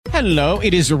Hello,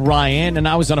 it is Ryan, and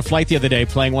I was on a flight the other day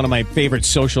playing one of my favorite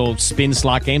social spin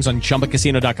slot games on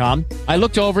ChumbaCasino.com. I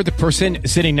looked over at the person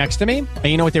sitting next to me, and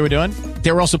you know what they were doing?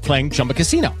 They were also playing Chumba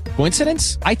Casino.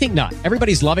 Coincidence? I think not.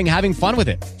 Everybody's loving having fun with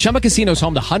it. Chumba Casino is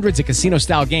home to hundreds of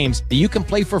casino-style games that you can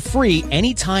play for free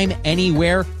anytime,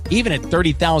 anywhere, even at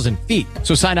 30,000 feet.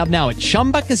 So sign up now at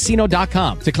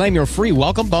ChumbaCasino.com to claim your free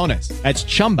welcome bonus. That's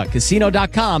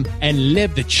ChumbaCasino.com and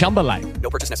live the Chumba life. No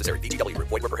purchase necessary. VGW.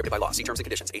 Void where prohibited by law. See terms and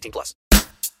conditions. 18+.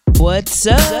 What's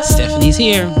up? Stephanie's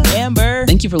here. Amber.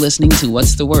 Thank you for listening to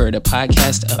What's the Word, a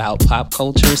podcast about pop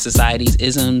culture, society's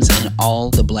isms, and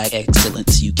all the black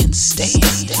excellence you can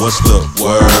stand. What's the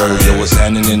word? Yo, what's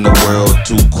happening in the world?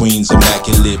 Two queens,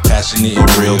 immaculate, passionate,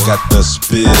 and real. Got the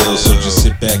spill, so just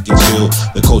sit back and chill.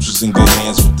 The culture's in good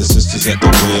hands with the sisters at the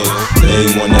wheel. They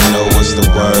wanna know what's the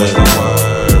word.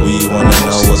 We wanna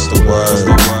know what's the word.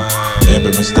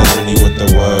 Amber and Stephanie with the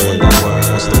word.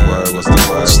 What's the word? What's the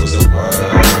word? What's the word?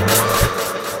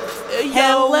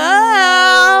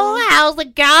 Hello, how's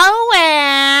it going?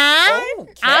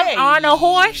 Okay. I'm on a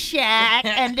horse shack,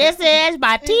 and this is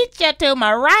my teacher to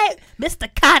my right, Mr.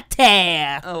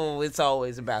 Kate. Oh, it's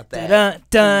always about that.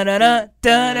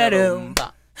 Dun-dun-dun-dun-dun-dun.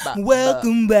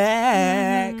 Welcome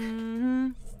back.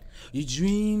 Your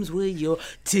dreams with your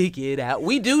ticket out.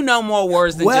 We do know more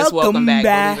words than just welcome back.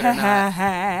 Believe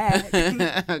it or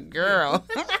not. Girl.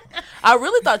 I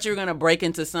really thought you were going to break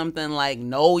into something like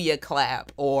Know Ya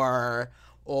Clap or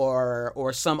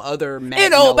some other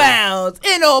In old bounds.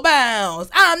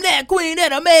 I'm that queen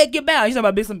that'll make you bounce. You talking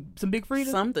about some Big Freedia?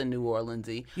 Something New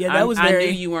Orleans-y. Yeah, that was very... I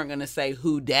knew you weren't going to say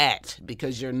who dat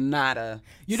because you're not a...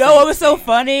 You know what was so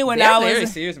funny when I was... They're very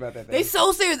serious about that thing. They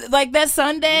so serious. Like that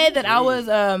Sunday that I was,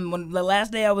 when the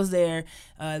last day I was there,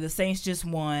 the Saints just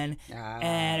won,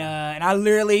 and I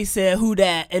literally said, "Who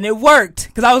dat?" And it worked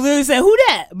because I was literally saying, "Who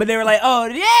dat?" But they were like, "Oh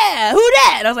yeah, who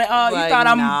dat?" And I was like, "Oh, you thought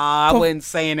I'm?" Nah, I wasn't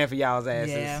saying it for y'all's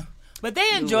asses. Yeah. But they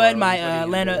enjoyed my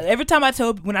Atlanta. Every time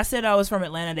when I said I was from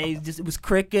Atlanta, it was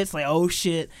crickets. Like, oh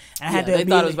shit! And I they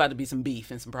thought it was about to be some beef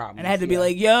and some problems. And I had to be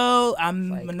like, yo,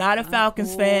 I'm not a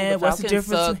Falcons fan. What's the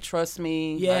difference? Suck, trust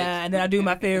me. Yeah, and then I do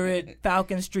my favorite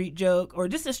Falcon street joke, or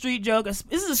just a street joke. This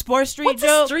is a sports street What's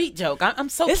joke. A street joke? I'm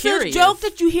so it's curious. It's a joke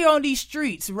that you hear on these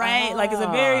streets, right? Like it's a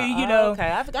very, Okay,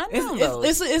 I've gotten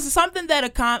those. It's something that a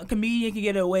comedian can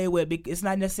get away with. It's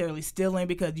not necessarily stealing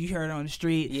because you heard it on the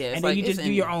street, and then you just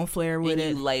do your own flair with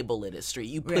it. You label it as street.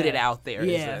 You put it out there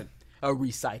as a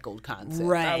recycled concept.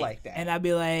 Right. I like that. And I'd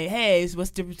be like, hey, so what's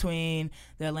the difference between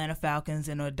the Atlanta Falcons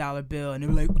and a dollar bill? And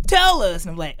they're like, tell us. And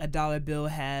I'm like, a dollar bill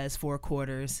has 4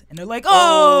 quarters. And they're like,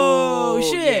 oh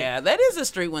shit. Yeah, that is a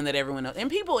street one that everyone knows. And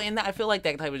people, I feel like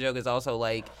that type of joke is also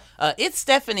like, it's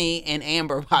Stephanie and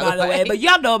Amber, by the way. But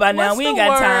y'all know by now. What's We ain't the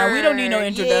got time. word? We don't need no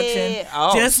introduction. Yeah.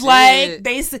 Oh, just shit. like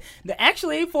they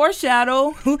actually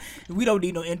foreshadow. We don't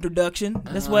need no introduction.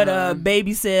 That's what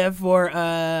Baby said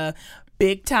for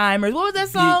Big Timers. What was that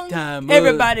song? Big Timers.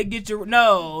 Everybody get your...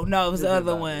 No, it was the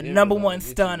other one. Number one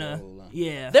stunner.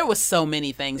 Yeah. There was so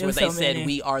many things where they said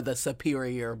we are the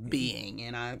superior being,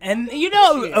 and we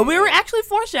were actually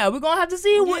foreshadowed. We're gonna have to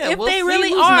see if they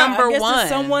really are number I guess one. It's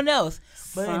someone else.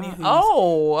 But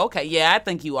okay. Yeah, I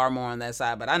think you are more on that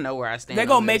side, but I know where I stand. They're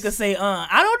gonna make us say,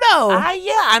 I don't know.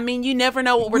 I mean, you never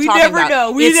know what we're talking about.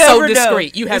 Know. It's so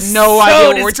discreet. You have no idea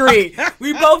what we're talking about.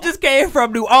 We both just came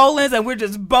from New Orleans, and we're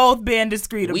just both being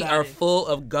discreet about it. We are full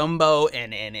of gumbo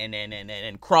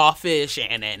and crawfish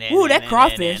and ooh, that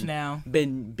crawfish now.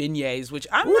 Beignets, which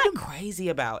I'm not crazy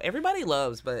about. Everybody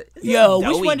loves, but which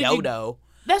one did you?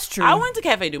 That's true. I went to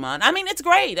Cafe Du Monde. I mean, it's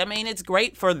great. It's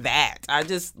great for that.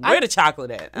 Where the chocolate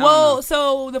at?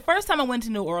 So the first time I went to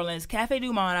New Orleans, Cafe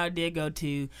Du Monde I did go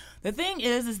to. The thing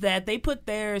is that they put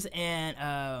theirs in,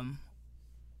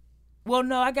 well,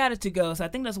 no, I got it to go, so I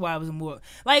think that's why I was more,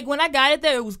 like, when I got it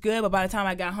there, it was good, but by the time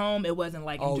I got home, it wasn't,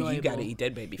 like, enjoyable. Oh, you gotta eat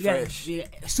that baby fresh. Yeah,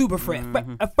 super fresh.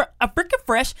 A freaking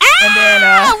fresh. And then,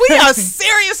 we are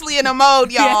seriously in a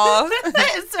mode, y'all.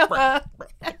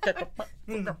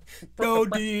 Go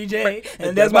DJ,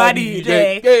 and that's my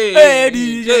DJ. Hey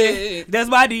DJ, that's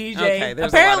my DJ. Okay,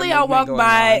 apparently, I walked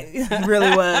by. It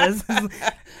really was.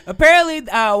 Apparently,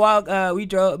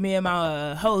 me and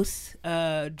my host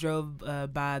drove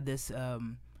by this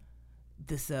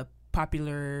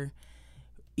popular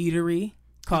eatery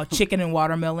called Chicken and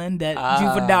Watermelon that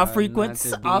Juvenile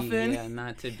frequents often. Yeah,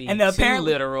 not to be and too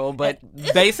apparently, literal, but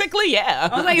basically, yeah.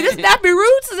 I was like, "This Nappy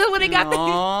Roots? Is that where they got that?"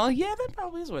 Oh, yeah, that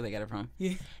probably is where they got it from.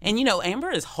 Yeah. And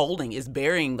Amber is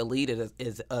burying the lead,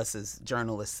 as us as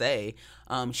journalists say.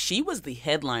 She was the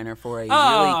headliner for a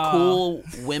really cool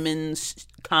women's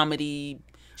comedy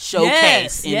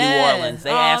showcase in New Orleans. They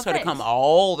asked her to thanks. come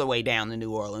all the way down to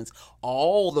New Orleans,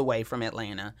 all the way from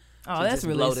Atlanta. Oh, to that's just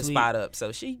really blow the sweet. spot up.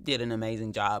 So she did an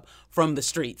amazing job from the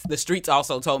streets. The streets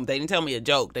also told me, they didn't tell me a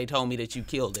joke. They told me that you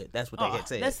killed it. That's what they had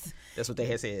said. That's what they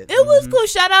had said. It was cool.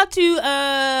 Shout out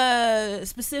to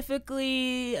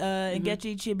specifically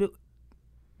Nkechi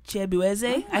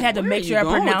Chibueze. I had to Where make are sure I you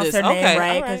going with pronounced this? her name Okay,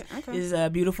 right all right, because okay. it's a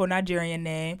beautiful Nigerian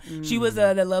name. She was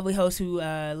the lovely host who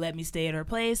let me stay at her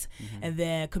place, and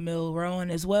then Camille Rowan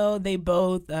as well. They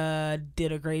both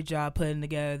did a great job putting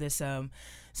together this.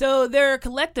 So they're a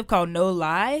collective called No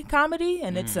Lie Comedy,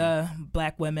 and it's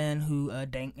black women who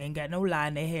ain't got no lie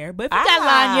in their hair. But if you got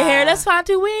lie in your hair, that's fine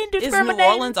too. We ain't Is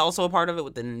discriminating. New Orleans also a part of it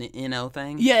with the NO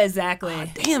thing? Yeah, exactly. Oh,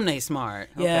 damn, they smart.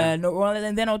 Okay. Yeah, New Orleans,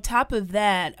 and then on top of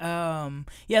that,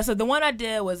 so the one I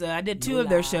did was I did two of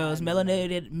their shows,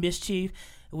 Melanated Mischief,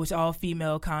 which all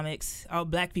female comics, all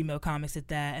black female comics at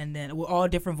that, and then with all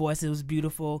different voices. It was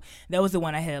beautiful. That was the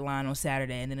one I headlined on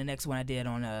Saturday, and then the next one I did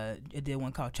I did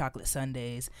one called Chocolate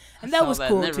Sundays, and that was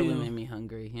cool that too. really made me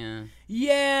hungry. Yeah.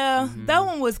 Yeah, that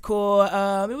one was cool.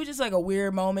 It was just like a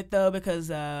weird moment though because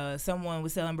someone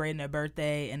was celebrating their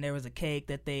birthday, and there was a cake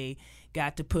that they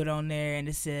got to put on there, and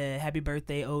it said "Happy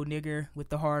Birthday, old nigger" with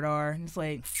the hard R, and it's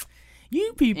like,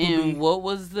 you people. And what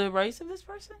was the race of this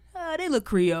person? They look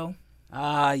Creole.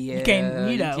 Ah, yeah. You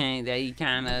can't. They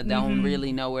kind of don't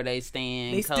really know where they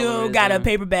stand. They still got a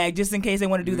paper bag just in case they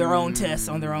want to do their own tests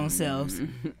on their own selves.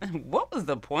 What was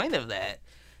the point of that?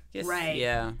 Right.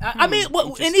 Yeah. I mean,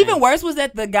 and even worse was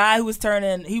that the guy who was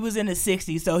he was in his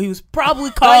 60s, so he was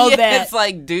probably called that. It's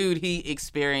like, dude, he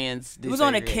experienced. It was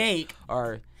on a cake.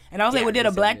 And I was like, well, did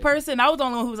a black person? I was the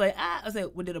only one who was like, I was like,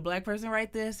 well, did a black person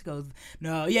write this? He goes,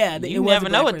 no, yeah. You never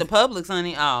know at the Publix,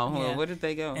 honey. Oh, well, Yeah. where did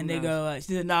they go? And they go,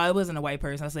 she said, no, it wasn't a white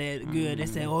person. I said, good. They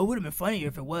said, well, it would have been funnier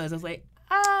if it was. I was like,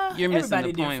 you're missing the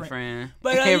everybody point, different. friend.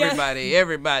 But,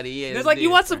 everybody, yeah. It's like,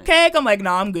 you want some cake? I'm like,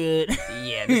 no, I'm good.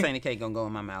 Yeah, this ain't a cake gonna go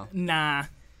in my mouth. Nah.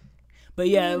 But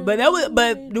yeah, but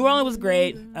New Orleans was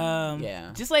great.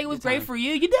 Yeah, just like it was great for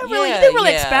you. You didn't really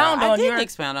expound on I didn't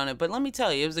expound on it, but let me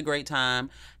tell you, it was a great time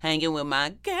hanging with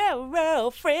my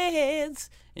girlfriends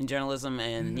in journalism,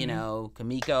 and you know,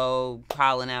 Kamiko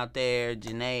hollering out there,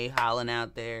 Janae hollering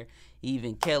out there,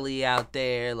 even Kelly out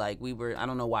there. Like I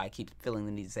don't know why I keep feeling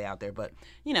the need to say out there, but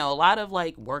you know, a lot of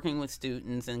like working with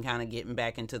students and kind of getting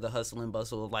back into the hustle and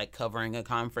bustle of like covering a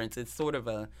conference. It's sort of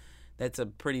that's a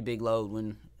pretty big load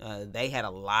when they had a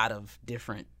lot of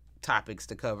different topics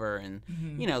to cover, and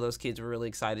you know, those kids were really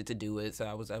excited to do it. So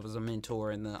I was a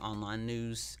mentor in the online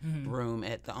news room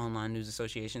at the Online News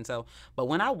Association. So, but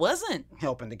when I wasn't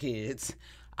helping the kids,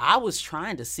 I was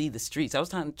trying to see the streets. I was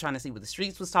trying to see what the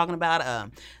streets was talking about.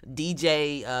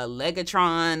 DJ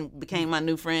Legatron became my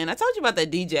new friend. I told you about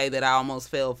that DJ that I almost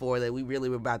fell for, that we really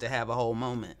were about to have a whole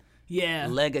moment. Yeah.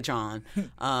 Legatron.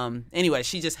 Anyway,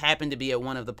 she just happened to be at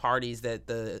one of the parties that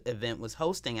the event was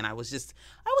hosting, and I was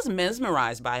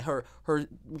mesmerized by her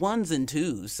ones and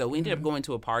twos. So we ended up going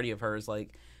to a party of hers,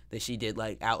 like, that she did,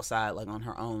 like, outside, like, on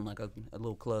her own, like a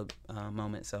little club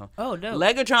moment. So, oh, dope.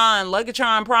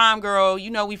 Legatron Prime girl,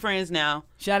 you know we friends now.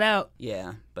 Shout out.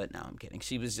 Yeah, but no, I'm kidding.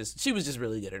 She was just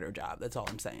really good at her job. That's all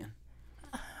I'm saying.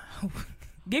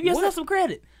 Give yourself some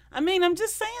credit. I mean, I'm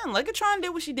just saying, Legatron did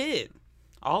what she did.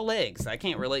 All legs. I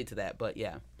can't relate to that, but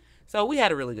yeah. So we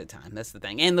had a really good time. That's the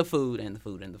thing. And the food. The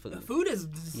food is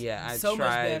so much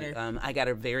better. I got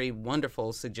a very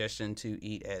wonderful suggestion to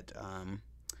eat at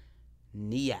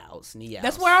Niao's.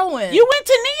 That's where I went. You went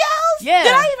to Niao's? Yeah.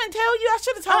 Did I even tell you? I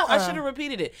should have told. I should have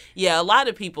repeated it. Yeah, a lot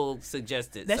of people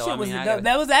suggested. That shit was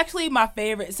that was actually my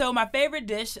favorite. So my favorite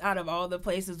dish out of all the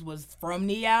places was from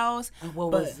Niao's.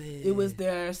 What was it? It was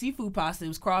their seafood pasta. It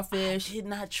was crawfish. I did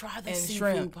not try the seafood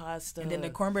shrimp pasta. And then the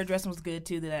cornbread dressing was good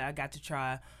too, that I got to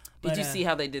try. Did you see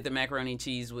how they did the macaroni and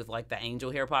cheese with like the angel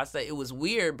hair pasta? It was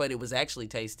weird, but it was actually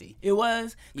tasty. It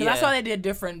was, because I saw they did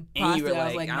different pasta. And you were I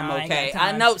was like, I'm nah, okay. I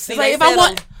I know. See, like, if I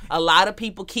want, a lot of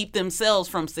people keep themselves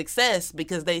from success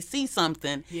because they see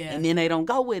something and then they don't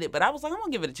go with it. But I was like, I'm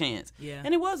gonna give it a chance. Yeah.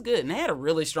 And it was good. And they had a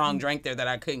really strong drink there that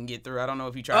I couldn't get through. I don't know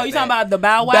if you tried. Oh, you talking about the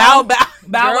Bow Wow? Bow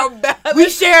Wow. We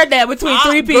shared that between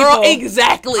three people. Girl,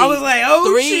 exactly. I was like,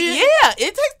 oh shit. Yeah,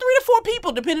 it takes 3 to 4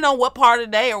 people depending on what part of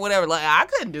the day or whatever. Like I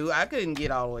couldn't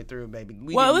get all the way through, baby.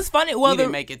 It was funny. We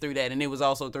didn't make it through that, and it was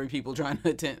also 3 people trying to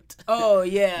attempt. Oh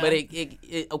yeah. But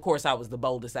it of course I was the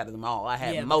boldest out of them all. I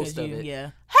had most of it.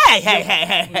 Yeah. Hey,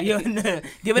 Hey.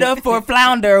 Give it up for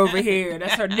Flounder over here.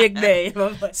 That's her nickname.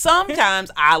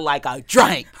 Sometimes I like a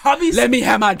drink. Let me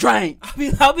have my drink.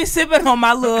 I'll be sipping on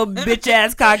my little bitch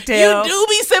ass cocktail. You do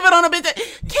be sipping on a bitch.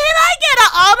 Can I get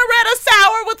an Alderetta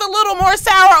sour with a little more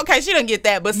sour? Okay, she doesn't get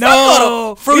that, but some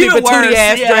little fruity patootie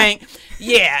ass drink.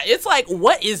 Yeah, it's like,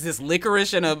 what is this,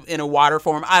 licorice in a water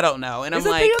form? I don't know. And it's I'm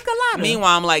a like, pina colada.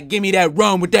 Meanwhile, I'm like, give me that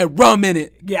rum with that rum in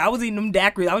it. Yeah, I was eating them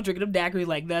daiquiris. I was drinking them daiquiris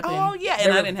like nothing. Oh yeah,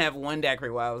 and I didn't have one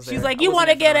daiquiri while I was there. She's like, you want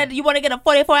to get a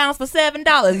 44 ounce for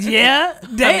 $7? Yeah,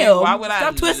 damn. Why would I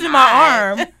stop twisting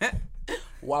my arm?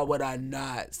 Why would I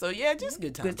not? So yeah, just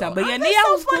good time. Good time. But yeah, Neal Neal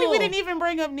was was funny. cool. We didn't even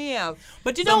bring up Neal.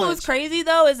 But you know what was crazy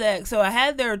though is that so I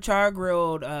had their char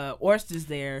grilled oysters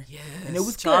there. Yes, and it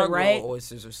was char good, right?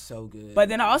 Oysters are so good. But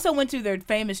then I also went to their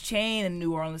famous chain in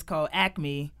New Orleans called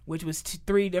Acme, which was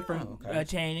 3 different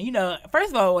chains. And you know,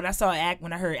 first of all, when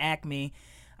I heard Acme,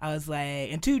 I was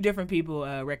like, and 2 different people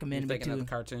recommended me to. Of the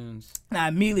cartoons. And I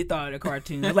immediately thought of the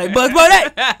cartoons. I was like, Bugs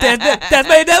Bunny, that's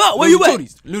made that up. Where you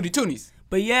at? Looney Toonies.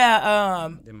 But yeah,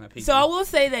 so I will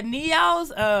say that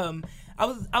Neal's, I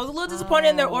was a little disappointed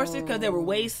in their oysters because they were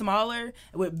way smaller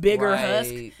with bigger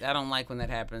husks. I don't like when that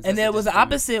happens. And then it was the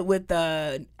opposite with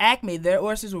Acme. Their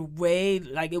oysters were way,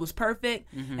 like, it was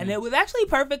perfect. And it was actually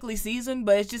perfectly seasoned,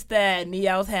 but it's just that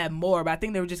Neal's had more. But I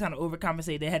think they were just kind of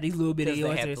overcompensated. They had these little bitty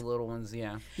oysters. They had the little ones,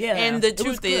 yeah. Yeah. And the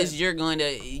truth is, you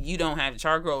don't have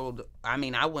char-grilled. I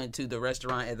mean, I went to the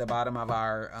restaurant at the bottom of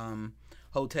our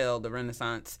hotel, the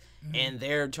Renaissance, and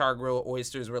their char grilled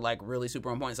oysters were like really super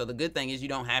on point. So the good thing is you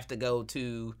don't have to go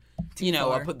to,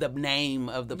 or put the name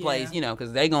of the place,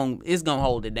 because it's gonna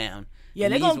hold it down. Yeah,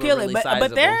 they're gonna kill it.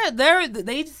 But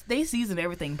they season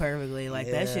everything perfectly. Like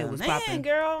that shit was popping.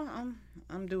 Girl,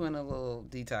 I'm doing a little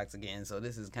detox again, so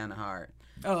this is kind of hard.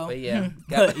 Oh, but yeah,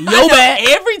 yo bad.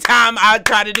 Every time I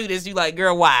try to do this, you like,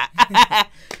 girl, why?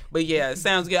 But yeah, it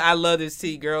sounds good. I love this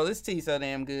tea, girl. This tea's so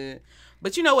damn good.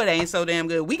 But you know what ain't so damn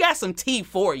good? We got some tea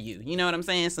for you. You know what I'm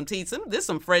saying? Some tea. This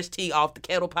some fresh tea off the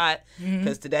kettle pot.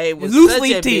 Because today was loose such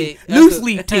leaf a tea. big... Loose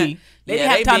leaf tea. They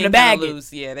didn't have time to bag it.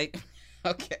 Loose. Yeah, they...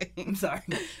 Okay. I'm sorry.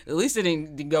 At least it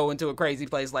didn't go into a crazy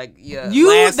place like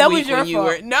last that week was your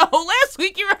fault. No, last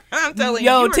week you were... I'm telling you.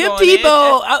 Yo, Tim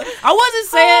Tebow. I wasn't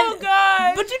saying... Oh,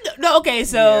 God. But okay,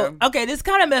 so... Yeah. Okay, this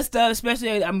kind of messed up,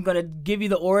 especially... I'm going to give you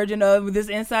the origin of this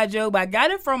inside joke, but I got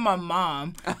it from my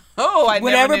mom. Oh, I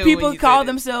whenever never knew people call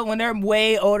themselves, when they're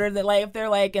way older, than like if they're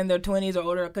like in their 20s or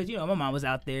older, because my mom was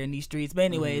out there in these streets. But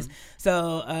anyways,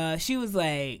 so she was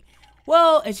like,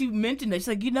 well, and she mentioned that she's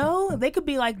like, they could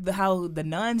be like how the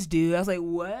nuns do. I was like,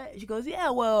 what? She goes, yeah,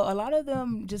 well, a lot of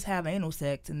them just have anal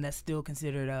sex, and that's still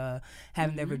considered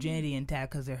having their virginity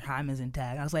intact because their hymen's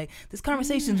intact. I was like, this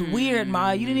conversation's weird,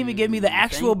 Ma. You didn't even give me the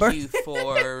actual birth. Thank you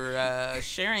for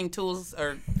sharing tools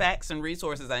or facts and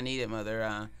resources I needed,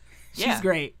 Mother. She's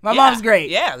great. My mom's great.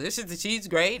 Yeah, she's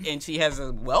great, and she has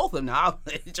a wealth of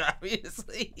knowledge,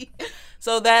 obviously.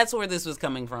 So that's where this was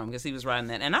coming from, because he was writing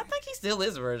that. And I think he still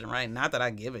is a virgin, right? Not that I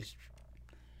give a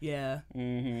Yeah.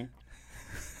 Mm-hmm.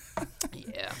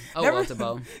 Yeah. Oh, well,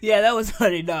 Tebow. Yeah, that was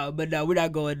funny. No, but no, we're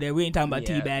not going there. We ain't talking about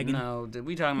teabagging. No,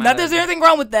 we talking about... Not there's anything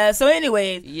wrong with that. So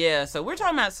anyways. Yeah, so we're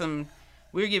talking about some...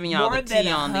 We're giving y'all more the tea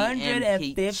than on the 150.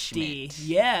 impeachment.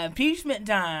 Yeah, impeachment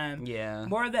time. Yeah.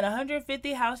 More than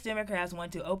 150 House Democrats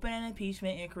want to open an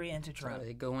impeachment inquiry into Trump. So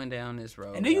they're going down this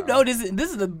road. And do you know this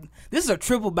is a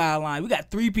triple byline. We got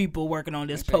 3 people working on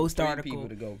this post article. 3 people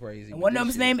to go crazy. And one of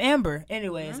them's named Amber.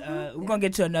 Anyways, we're gonna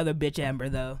get to another bitch Amber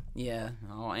though. Yeah,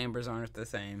 all Ambers aren't the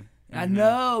same. I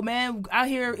know, man. Out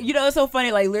here, it's so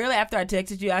funny. Like, literally, after I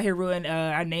texted you, out here ruining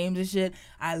our names and shit,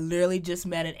 I literally just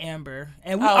met an Amber.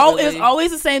 And it's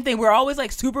always the same thing. We're always,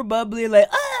 like, super bubbly, like,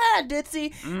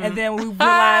 ditzy. And then we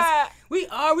realize we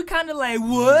kind of like,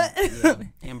 what? Yeah.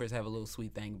 Ambers have a little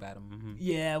sweet thing about them. Mm-hmm.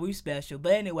 Yeah, we special.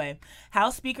 But anyway,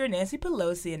 House Speaker Nancy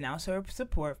Pelosi announced her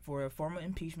support for a formal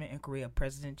impeachment inquiry of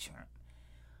President Trump.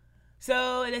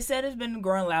 So they said it's been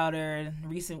growing louder in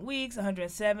recent weeks.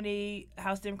 170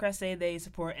 House Democrats say they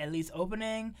support at least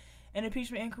opening an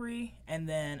impeachment inquiry, and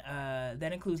then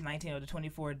that includes 19 of the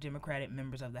 24 Democratic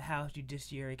members of the House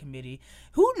Judiciary Committee.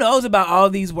 Who knows about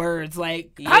all these words?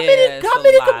 Like, how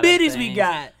many committees we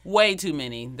got? Way too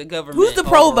many. The government. Who's the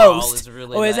provost? Is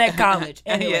really or is that college?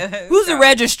 Anyway, yeah, who's the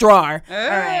registrar? All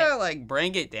right. Like,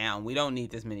 bring it down. We don't need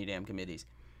this many damn committees.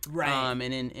 Right.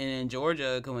 And in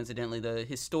Georgia, coincidentally, the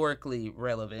historically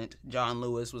relevant John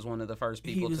Lewis was one of the first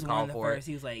people to call for it.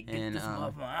 He was like, get this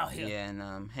motherfucker out here. Yeah,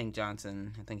 and Hank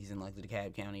Johnson, I think he's in like the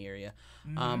DeKalb County area.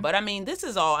 But I mean, this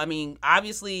is all,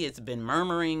 obviously it's been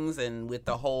murmurings, and with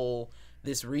the whole,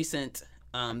 this recent,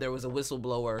 there was a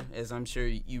whistleblower, as I'm sure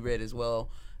you read as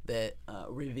well, that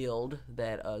revealed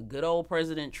that good old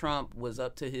President Trump was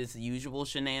up to his usual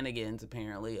shenanigans,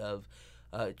 apparently, of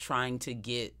trying to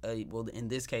get, in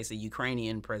this case, a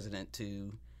Ukrainian president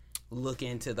to look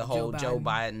into the whole Joe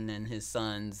Biden and his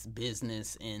son's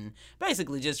business, and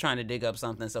basically just trying to dig up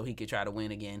something so he could try to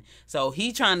win again. So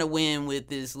he trying to win with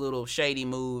this little shady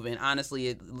move, and honestly,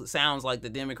 it sounds like the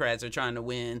Democrats are trying to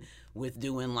win with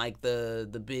doing like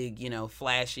the big,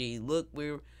 flashy, look,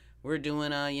 we're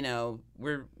doing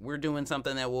we're doing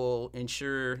something that will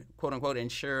ensure, quote unquote,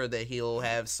 ensure that he'll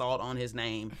have salt on his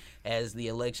name as the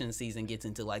election season gets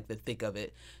into like the thick of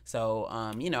it. So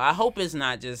I hope it's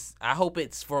not just, I hope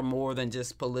it's for more than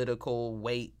just political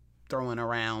weight throwing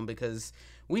around, because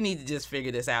we need to just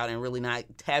figure this out and really not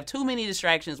have too many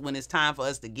distractions when it's time for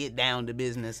us to get down to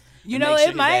business. Make sure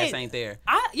his ass ain't there.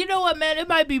 You know what, man? It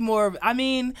might be more. I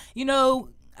mean,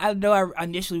 I know I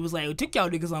initially was like, it took y'all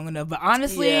niggas long enough, but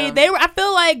honestly, I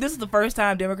feel like this is the first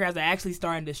time Democrats are actually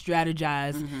starting to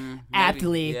strategize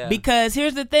aptly. Because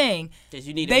here's the thing. Because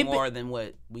you needed more than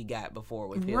what we got before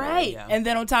with Hillary. Right. Yeah. And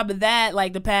then on top of that,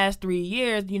 like the past 3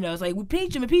 years, it's like we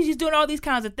impeach him, he's doing all these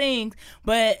kinds of things.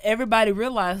 But everybody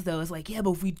realized, though, it's like, yeah,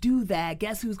 but if we do that,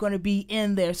 guess who's going to be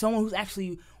in there? Someone who's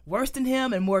actually worse than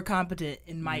him and more competent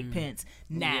in Mike Pence.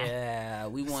 Yeah,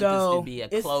 we want this to be a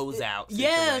closeout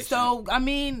situation. Yeah, so, I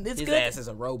mean, it's his good. His ass is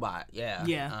a robot, yeah.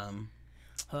 Yeah.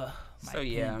 Mike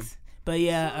Pence. But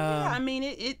I mean,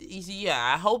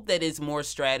 I hope that it's more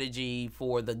strategy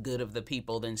for the good of the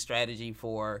people than strategy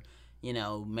for,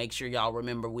 make sure y'all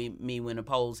remember me when the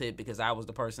polls hit, because I was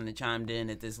the person that chimed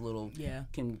in at this little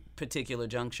particular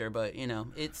juncture. But,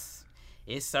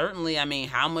 it's certainly, I mean,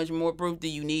 how much more proof do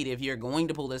you need if you're going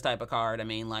to pull this type of card? I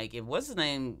mean, like, if what's his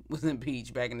name was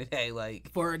impeached back in the day,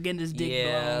 like, for getting his dick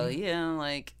blown. Yeah,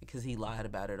 like, because he lied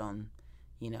about it on,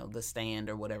 the stand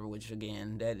or whatever, which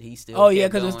again, that he still. Oh yeah,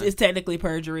 because it's technically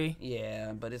perjury.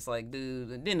 Yeah, but it's like,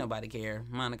 dude, didn't nobody care?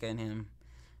 Monica and him.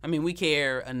 I mean, we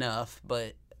care enough,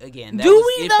 but again, that do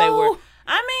was, we if though? They were,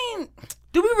 I mean.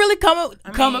 Do we really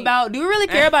do we really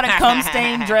care about a cum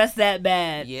stain dress that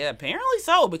bad? Yeah, apparently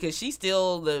so, because she's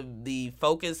still the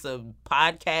focus of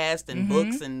podcasts and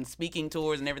books and speaking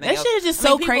tours and everything else. That shit is just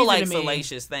so crazy to me. People like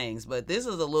salacious things, but this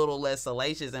is a little less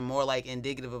salacious and more like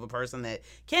indicative of a person that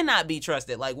cannot be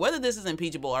trusted. Like, whether this is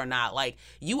impeachable or not, like,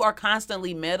 you are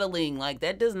constantly meddling. Like,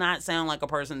 that does not sound like a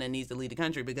person that needs to lead the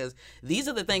country, because these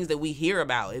are the things that we hear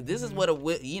about. If this is what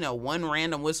one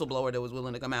random whistleblower that was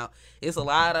willing to come out, it's a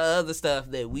lot of other stuff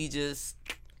that we just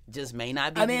may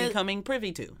not be becoming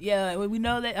privy to. Yeah, we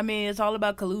know that. I mean, it's all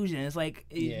about collusion. It's like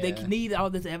they need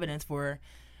all this evidence for.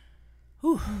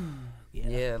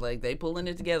 Yeah, like they pulling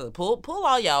it together. Pull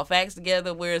all y'all facts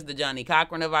together. Where's the Johnny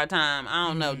Cochran of our time? I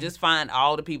don't know. Just find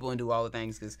all the people and do all the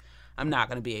things, because I'm not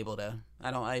gonna be able to.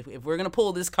 If we're gonna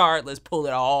pull this card, let's pull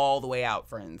it all the way out,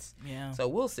 friends. Yeah. So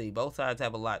we'll see. Both sides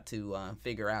have a lot to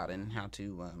figure out and how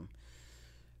to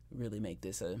really make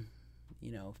this a.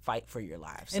 Fight for your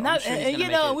lives. So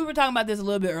and we were talking about this a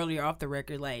little bit earlier off the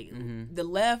record. Like, the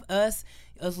left, us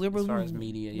liberals, as far as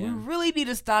media, we really need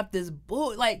to stop this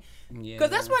bull. Like, because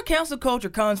that's where cancel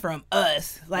culture comes from.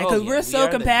 Us, like, because we're so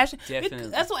compassionate.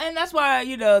 That's why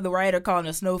the writer calling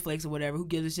us snowflakes or whatever. Who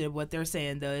gives a shit what they're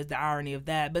saying, though? Is the irony of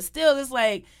that. But still, it's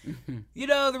like,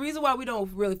 the reason why we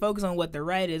don't really focus on what the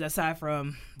right is, aside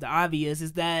from the obvious,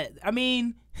 is that, I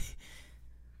mean.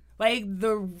 Like,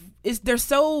 they're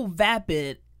so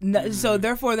vapid, so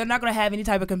therefore they're not going to have any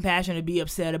type of compassion to be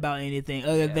upset about anything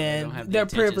other than their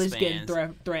privilege getting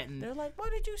threatened. They're like,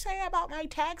 what did you say about my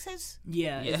taxes?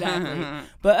 Yeah. Exactly.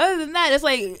 But other than that, it's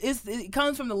like it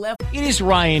comes from the left. It is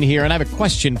Ryan here, and I have a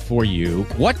question for you.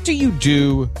 What do you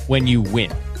do when you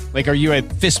win? Like, are you a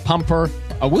fist pumper,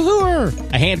 a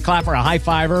woohooer, a hand clapper, a high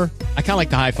fiver? I kind of like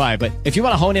the high five, but if you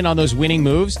want to hone in on those winning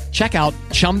moves, check out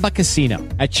Chumba Casino.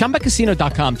 At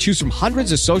ChumbaCasino.com, choose from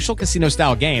hundreds of social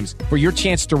casino-style games for your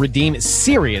chance to redeem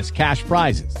serious cash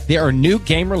prizes. There are new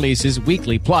game releases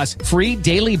weekly, plus free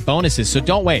daily bonuses. So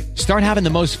don't wait. Start having the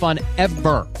most fun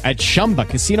ever at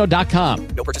ChumbaCasino.com.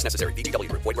 No purchase necessary. VGW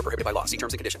Group. Void where prohibited by law. See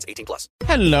terms and conditions. 18+.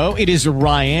 Hello, it is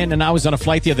Ryan, and I was on a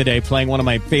flight the other day playing one of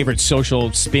my favorite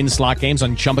social spin slot games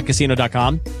on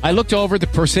ChumbaCasino.com. I looked over at the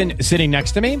person sitting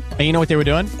next to me, and you know what they were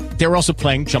doing? They were also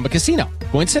playing Chumba Casino.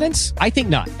 Coincidence? I think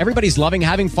not. Everybody's loving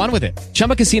having fun with it.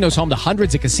 Chumba Casino is home to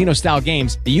hundreds of casino-style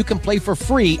games that you can play for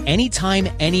free anytime,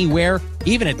 anywhere,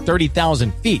 even at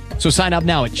 30,000 feet. So sign up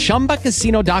now at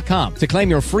ChumbaCasino.com to claim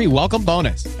your free welcome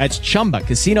bonus. That's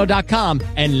ChumbaCasino.com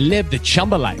and live the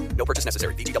Chumba life. No purchase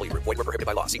necessary. VGW Group. Void where prohibited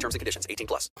by law. See terms and conditions.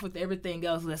 18+. With everything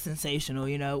else that's sensational,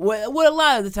 what a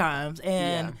lot of the times.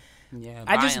 And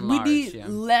Yeah, we need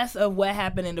less of what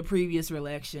happened in the previous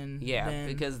election. Yeah,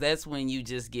 because that's when you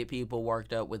just get people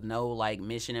worked up with no like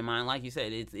mission in mind. Like you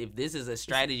said, if this is a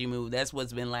strategy move, that's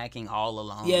what's been lacking all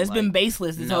along. Yeah, it's been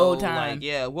baseless this whole time.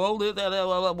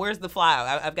 Where's the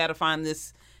fly? I've got to find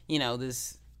this,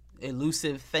 this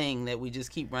elusive thing that we just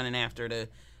keep running after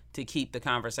to keep the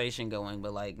conversation going.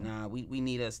 But like, nah, we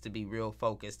need us to be real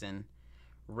focused and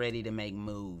ready to make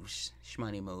moves,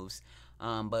 shmoney moves.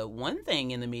 But one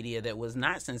thing in the media that was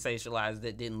not sensationalized,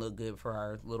 that didn't look good for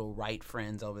our little right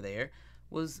friends over there,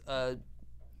 was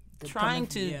trying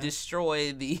to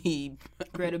destroy the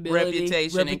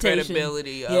reputation and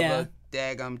credibility of a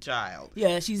daggum child.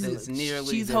 Yeah, she's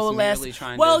whole last.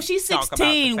 Well, she's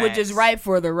 16, which is right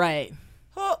for the right.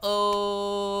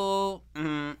 So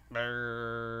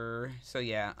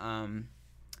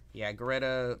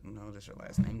Greta. No, that's her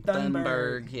last name.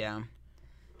 Thunberg. Yeah.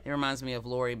 It reminds me of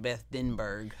Lori Beth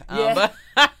Denberg. But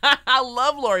I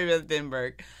love Lori Beth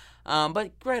Denberg.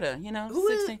 But Greta,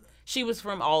 16. She was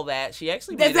from All That. She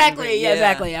actually made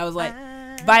exactly. I was like,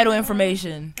 vital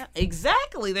information.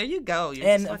 Exactly. There you go.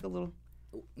 You're just like a little.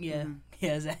 Yeah. Mm-hmm.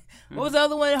 Yeah, exactly. What was the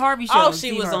other one? Harvey Show. Oh,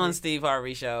 she was on Steve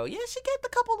Harvey Show. Yeah, she gave a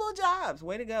couple little jobs.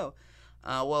 Way to go.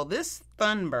 Well, this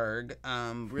Thunberg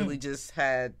really just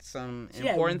had some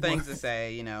important things to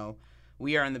say.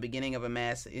 We are in the beginning of a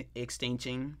mass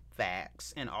extinction,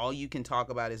 facts, and all you can talk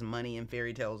about is money and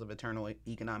fairy tales of eternal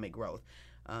economic growth.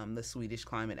 The Swedish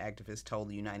climate activist told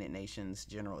the United Nations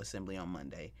General Assembly on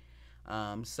Monday.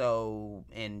 A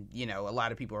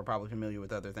lot of people are probably familiar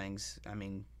with other things. I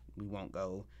mean, we won't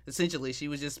go. Essentially, she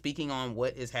was just speaking on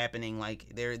what is happening. Like,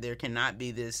 there cannot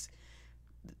be this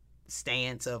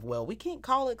stance of, well, we can't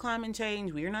call it climate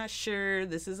change, we're not sure,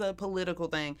 this is a political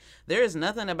thing. There is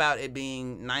nothing about it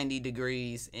being 90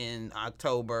 degrees in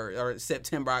October or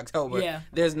September, October. Yeah.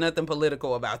 There's nothing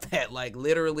political about that. Like,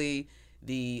 literally,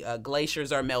 the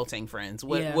glaciers are melting, friends.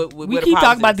 We keep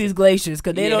talking about these glaciers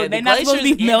because they're not supposed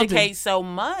to be melting. Indicate so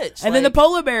much. And then the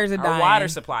polar bears are dying. Our water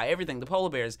supply, everything. The polar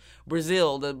bears,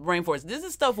 Brazil, the rainforest. This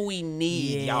is stuff we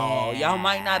need, y'all. Y'all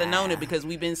might not have known it because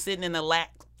we've been sitting in the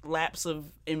lapse of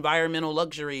environmental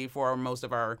luxury for most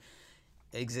of our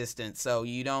existence. So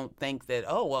you don't think that,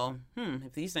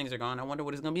 if these things are gone, I wonder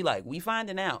what it's going to be like. We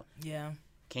finding out. Yeah.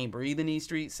 Can't breathe in these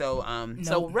streets. So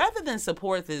so rather than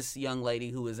support this young lady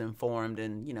who is informed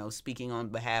and, speaking on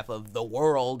behalf of the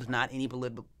world, not any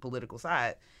political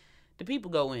side, the people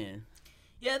go in.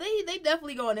 Yeah, they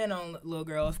definitely going in on little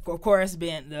girl. Of course,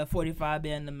 being the 45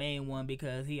 being the main one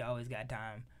because he always got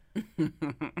time.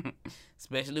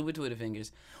 Especially with Twitter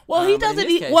fingers. Well, he doesn't.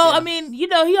 He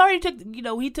already took.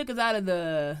 He took us out of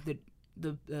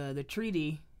the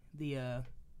treaty. The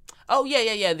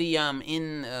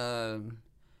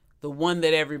the one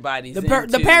that everybody's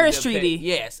the Paris Treaty.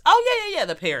 Yes. Oh yeah.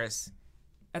 The Paris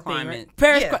climate.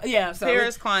 Paris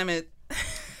climate.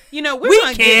 We're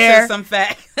gonna get to some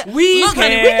facts. Honey, we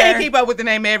can't keep up with the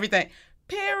name of everything.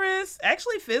 Paris.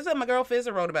 Actually, my girl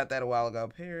Fizza wrote about that a while ago.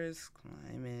 Paris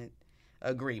Climate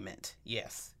Agreement.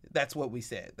 Yes, that's what we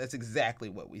said. That's exactly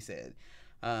what we said.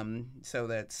 So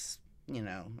that's,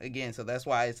 again, so that's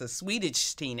why it's a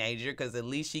Swedish teenager, because at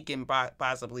least she can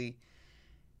possibly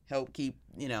help keep,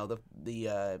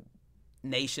 the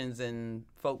nations and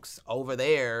folks over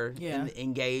there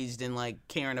engaged and like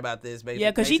caring about this.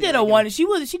 Yeah, because she did a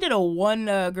one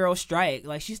girl strike.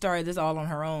 Like, she started this all on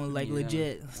her own, like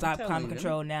legit. Stop climate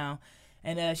control now,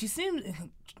 and she seems.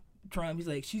 Trump, he's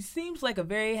like, she seems like a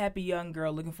very happy young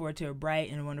girl looking forward to a bright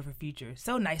and wonderful future.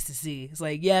 So nice to see. It's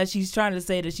like, she's trying to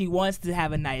say that she wants to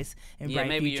have a nice and bright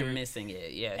future. Yeah, maybe you're missing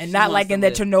it. Yeah, and not like in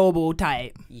the Chernobyl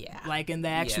type. Yeah, like in the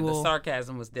actual. Yeah, the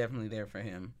sarcasm was definitely there for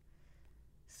him.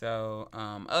 So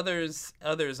others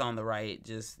on the right,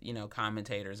 just,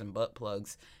 commentators and butt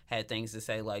plugs, had things to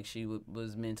say like she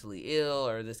was mentally ill,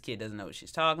 or this kid doesn't know what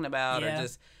she's talking about, or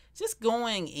just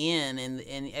going in,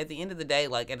 and at the end of the day,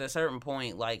 like, at a certain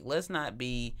point, like, let's not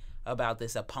be about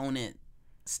this opponent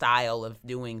style of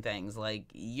doing things. Like,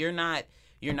 you're not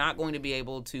going to be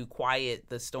able to quiet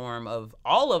the storm of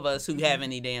all of us who have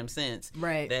any damn sense,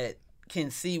 right, that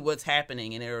can see what's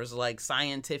happening, and there's like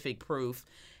scientific proof.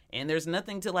 And there's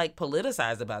nothing to like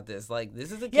politicize about this. Like,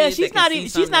 this is a kid. Yeah, she's not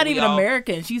even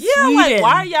American. She's Sweden. Like,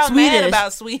 why are y'all mad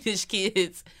about Swedish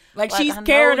kids? Like she's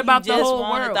caring about the whole world.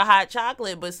 Wanted the hot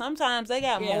chocolate, but sometimes they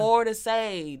got more to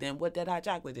say than what that hot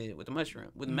chocolate did with the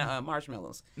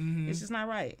marshmallows. Mm-hmm. It's just not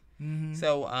right. Mm-hmm.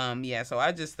 So so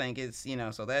I just think it's,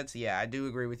 so that's, I do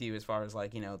agree with you as far as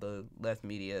like, the left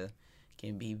media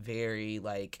can be very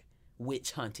like,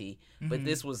 witch hunty, but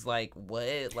this was like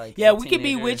what? Like yeah, we could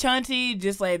be witch hunty,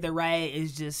 just like the right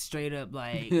is just straight up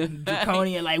like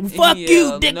draconian, like fuck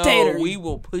you, dictator. No, we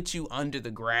will put you under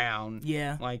the ground.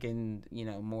 Yeah, like in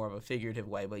more of a figurative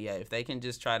way. But yeah, if they can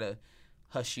just try to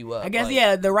hush you up, I guess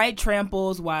the right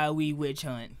tramples while we witch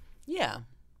hunt. Yeah.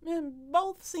 And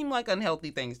both seem like unhealthy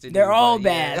things to do. They're all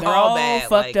bad. They're all bad.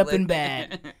 Fucked up and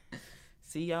bad.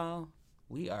 See, y'all,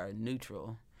 we are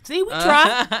neutral. See, we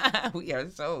try. We are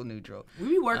so neutral. We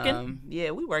be working. Yeah,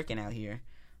 we working out here.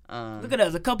 Look at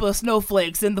us, a couple of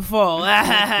snowflakes in the fall.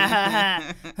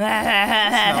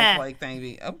 Snowflake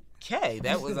thing. Okay,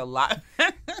 that was a lot.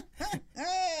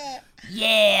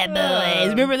 Yeah, boys.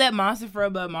 Remember that monster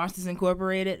from Monsters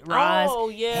Incorporated? Roz? Oh,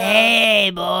 yeah. Hey,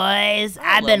 boys.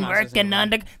 I've been working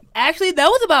under... Actually, that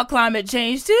was about climate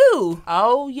change, too.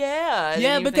 Oh, yeah.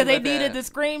 Yeah, because they needed the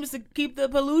screams to keep the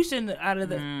pollution out of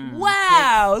the...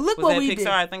 Wow, look what we did.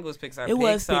 I think it was Pixar. It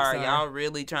was Pixar. Y'all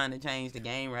really trying to change the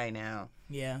game right now.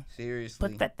 Yeah. Seriously.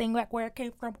 Put that thing back where it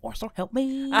came from, or so help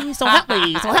me. So help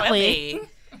me. So help me.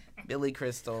 Billy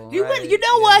Crystal. You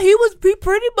know what? He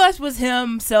pretty much was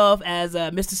himself as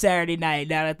Mr. Saturday Night.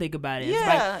 Now that I think about it,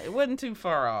 yeah, it wasn't too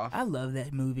far off. I love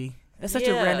that movie. That's such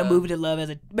a random movie to love I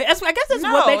guess that's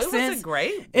what makes sense. Was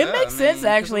great. It makes sense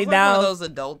actually. Now one of those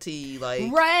adulty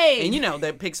right, and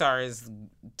that Pixar is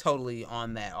totally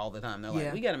on that all the time. They're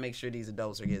like, we got to make sure these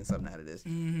adults are getting something out of this.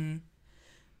 Mm-hmm.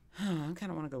 I kind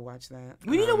of want to go watch that.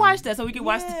 We need to watch that so we can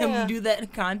watch them do that in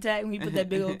Contact when we put that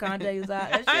big old Contact out.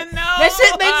 That shit, I know. That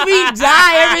shit makes me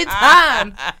die every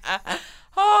time.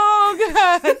 Oh,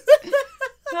 God.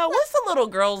 No, what's the little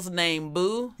girl's name,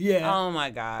 Boo? Yeah. Oh, my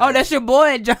God. Oh, that's your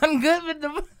boy, John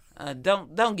Goodman.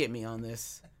 Don't get me on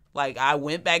this. Like, I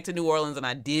went back to New Orleans and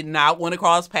I did not want to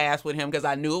cross paths with him because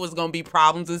I knew it was going to be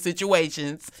problems and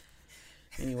situations.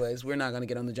 Anyways, we're not going to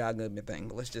get on the John Goodman thing,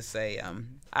 but let's just say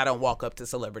I don't walk up to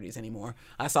celebrities anymore.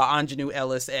 I saw Anjanou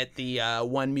Ellis at the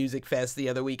One Music Fest the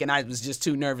other week, and I was just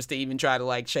too nervous to even try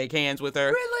to, shake hands with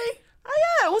her. Really? Oh,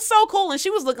 yeah, it was so cool, and she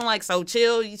was looking, so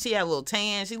chill. She had a little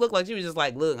tan. She looked like she was just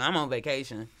look, I'm on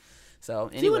vacation. So,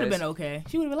 anyways, she would have been okay.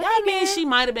 She would have been I mean, she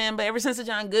might have been, but ever since the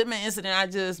John Goodman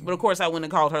incident, but of course, I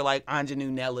wouldn't have called her Anjanou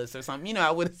Nellis or something. I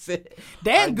would have said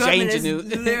Dan Goodman is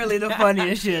literally the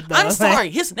funniest shit, though. I'm sorry,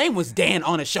 his name was Dan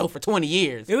on a show for 20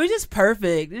 years. It was just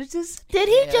perfect. It was just. Did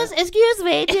he just? Excuse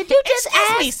me. Did you just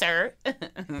excuse me, sir?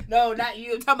 No, not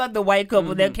you. I'm talking about the white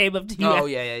couple that came up to you. Oh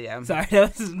yeah. I'm sorry,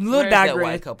 that was a little Where's digress. that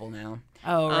white couple now?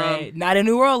 Oh right, not in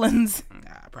New Orleans.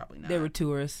 Nah, probably not. They were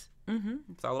tourists. Mm-hmm.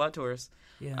 It's all about tourists.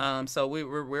 Yeah. So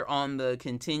we're on the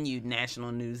continued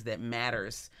national news that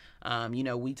matters.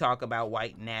 We talk about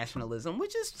white nationalism,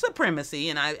 which is supremacy,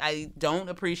 and I don't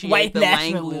appreciate white the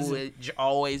nationalism. language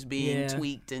always being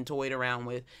tweaked and toyed around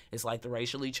with. It's like the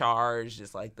racially charged,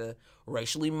 it's like the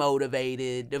racially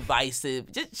motivated,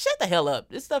 divisive. Just shut the hell up.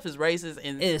 This stuff is racist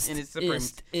and it's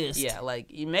supremacist. Yeah,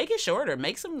 you make it shorter.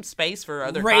 Make some space for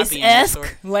other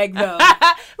race-esque, like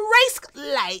the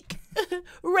race-like,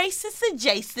 racist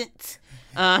adjacent.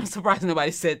 I'm surprised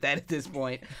nobody said that at this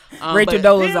point. Rachel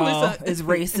Dolezal is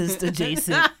racist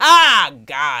adjacent.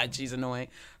 God, she's annoying.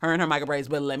 Her and her micro braids.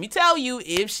 But let me tell you,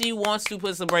 if she wants to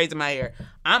put some braids in my hair,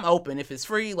 I'm open. If it's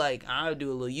free, I'll do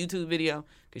a little YouTube video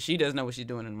because she does know what she's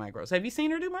doing in micros. Have you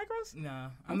seen her do micros? No,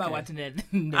 I'm not watching that.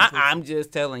 I'm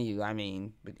just telling you. I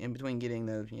mean, in between getting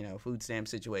the food stamp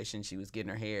situation, she was getting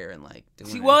her hair and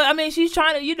doing. She's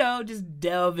trying to just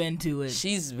delve into it.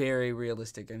 She's very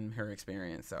realistic in her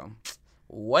experience. So.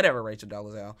 Whatever, Rachel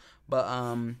Dolezal. But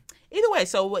either way,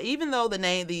 so even though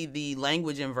the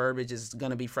language and verbiage is going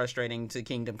to be frustrating to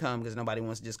Kingdom Come because nobody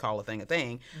wants to just call a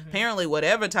thing, apparently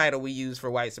whatever title we use for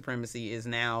white supremacy is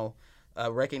now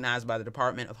recognized by the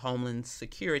Department of Homeland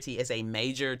Security as a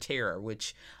major terror,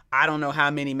 which I don't know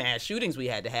how many mass shootings we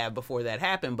had to have before that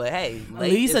happened, but hey, at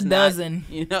least a dozen.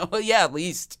 At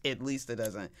least a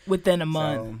dozen within a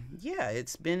month. So, yeah,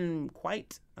 it's been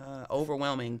quite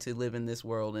overwhelming to live in this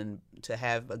world and to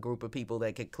have a group of people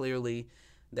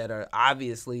that are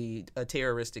obviously a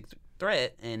terroristic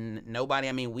threat, and nobody.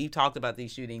 I mean, we've talked about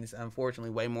these shootings,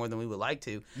 unfortunately, way more than we would like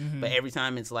to. Mm-hmm. But every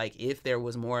time it's if there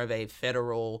was more of a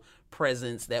federal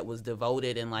presence that was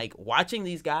devoted and watching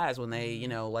these guys when they,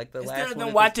 the instead last of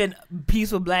them watching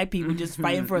peaceful black people just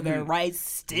fighting for their rights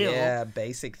still. Yeah,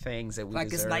 basic things that we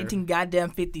deserve. It's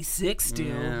 1956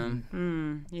 still.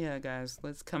 Yeah, guys,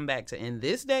 let's come back to in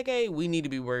this decade. We need to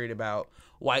be worried about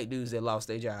white dudes that lost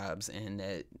their jobs and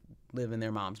that live in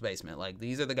their mom's basement.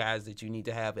 These are the guys that you need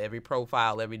to have every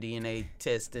profile, every DNA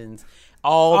test, and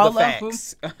all the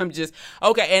facts. I'm just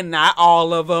okay, and not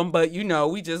all of them, but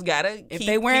we just gotta. If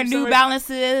they wearing New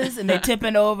Balances and they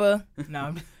tipping over,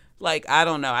 no. Like, I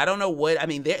don't know what, I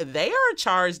mean, they are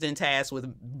charged and tasked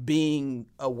with being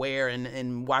aware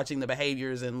and watching the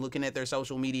behaviors and looking at their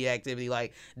social media activity.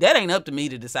 Like, that ain't up to me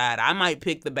to decide. I might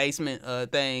pick the basement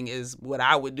thing is what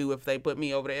I would do if they put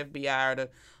me over to FBI or to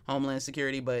Homeland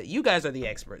Security, but you guys are the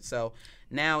experts. So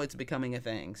now it's becoming a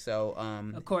thing. So,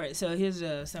 of course. So here's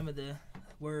some of the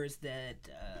words that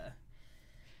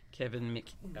Kevin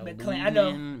McClain. I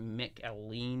know.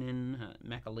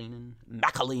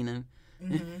 McAleenan.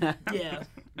 Yeah,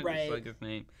 right. Just like his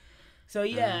name. So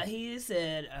yeah, he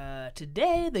said,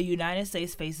 today the United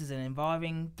States faces an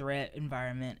evolving threat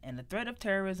environment and the threat of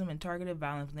terrorism and targeted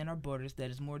violence within our borders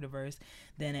that is more diverse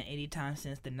than at any time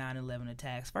since the 9/11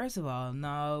 attacks. First of all,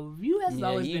 no, U.S. has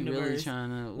always been really diverse. Trying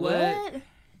to, what?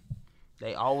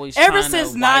 They always ever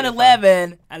since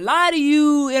 9/11, a lot of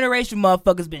you interracial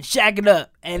motherfuckers been shacking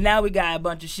up, and now we got a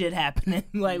bunch of shit happening.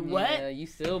 Like what? Yeah, you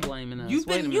still blaming us.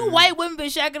 You white women been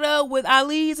shacking up with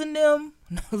Ali's and them.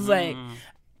 I was like,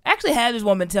 I actually had this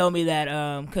woman tell me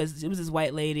that because it was this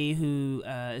white lady who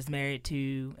is married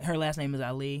to, her last name is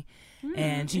Ali.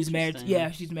 And she's married.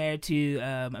 She's married to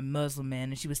a Muslim man,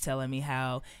 and she was telling me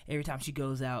how every time she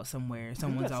goes out somewhere,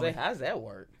 someone's always. How's that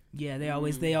work? Yeah, they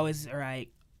always are like,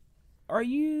 Are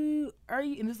you?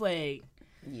 And it's like,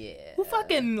 yeah. Who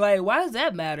fucking like? Why does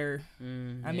that matter?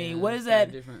 I mean, what is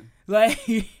that? Different.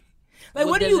 Like,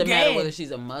 what do you gain? Matter whether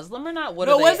she's a Muslim or not? What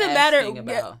does it matter?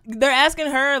 About? They're asking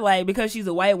her like because she's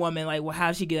a white woman, like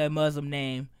how she get a Muslim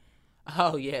name.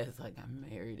 Oh yeah, it's like I'm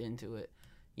married into it.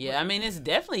 Yeah, I mean it's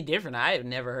definitely different. I have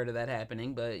never heard of that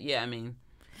happening, but yeah, I mean.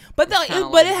 But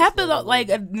it happened like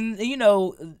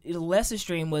less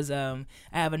extreme was I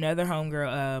have another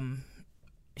homegirl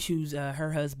who's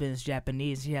her husband's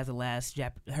Japanese. She has her last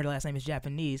name is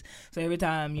Japanese. So every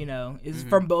time it's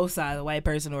from both sides, a white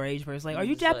person or Asian person, like, are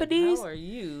you Japanese? Like, how are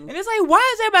you? And it's like,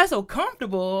 why is everybody so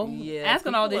comfortable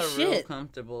asking all this shit? Real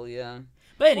comfortable, yeah.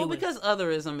 But anyway, because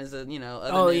otherism is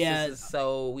otherness is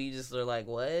so we just are like,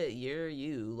 what? You're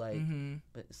you, like,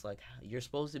 but it's like you're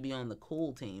supposed to be on the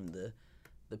cool team,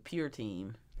 the pure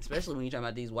team, especially when you're talking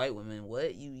about these white women.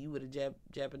 What you with a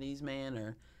Japanese man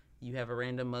or you have a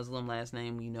random Muslim last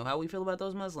name? You know how we feel about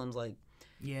those Muslims, like.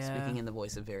 Yeah. Speaking in the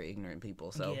voice of very ignorant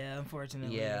people. So yeah,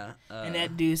 unfortunately. Yeah. And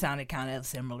that dude sounded kind of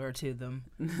similar to them.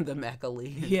 The Macaulay.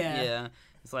 Yeah. Yeah.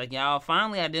 It's like y'all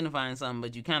finally identifying something,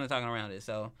 but you kind of talking around it.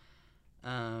 So,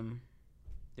 I'm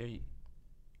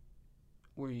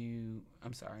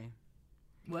sorry.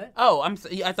 What? Oh, I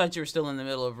thought you were still in the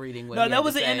middle of reading. What no, that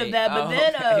was the end of that. But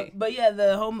then, okay. But yeah,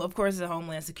 the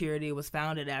Homeland Security was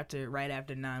founded right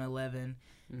after 9/11,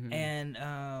 and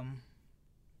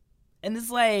it's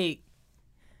like,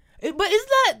 but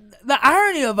it's not the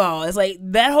irony of all. It's like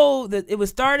it was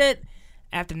started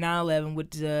after 9/11,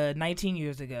 which 19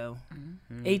 years ago,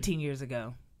 18 years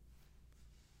ago.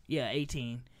 Yeah,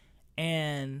 18,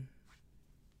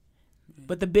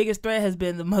 but the biggest threat has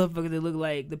been the motherfuckers that look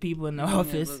like the people in the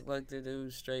office. Look like the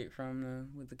dude straight from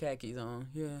with the khakis on.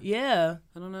 Yeah. Yeah.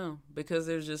 I don't know, because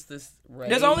there's just this rage.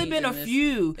 There's only been a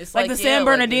few. It's like the San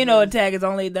Bernardino attack is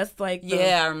only I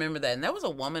remember that, and that was a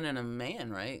woman and a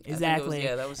man, right? Exactly.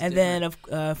 That was and different.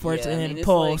 then unfortunately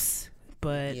Pulse. Like,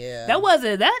 but yeah. that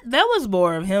wasn't that was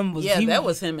more of him. That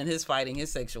was him and his fighting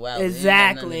his sexuality.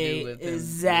 Exactly.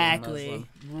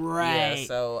 Right. Yeah,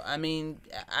 so I mean,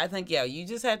 I think you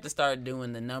just have to start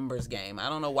doing the numbers game. I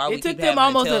don't know why we keep them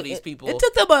having to tell these people it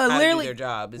took them how to literally do their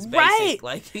job. It's right. basic.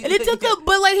 Like, and it took them,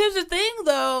 but like here's the thing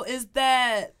though, is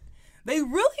that they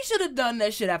really should have done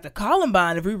that shit after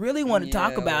Columbine if we really want to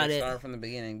talk about it. Start from the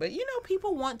beginning. But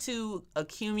people want to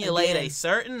accumulate a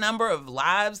certain number of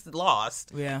lives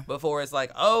lost before it's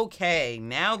like, okay,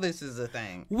 now this is a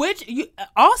thing. Which you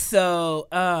also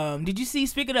did you see?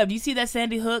 Speaking of, do you see that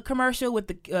Sandy Hook commercial with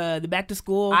the back to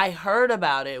school? I heard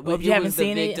about it. Well, if you haven't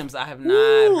seen victims, I have not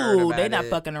heard about it. They're not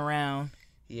fucking around.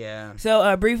 Yeah.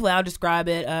 So briefly, I'll describe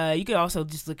it. You could also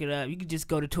just look it up. You could just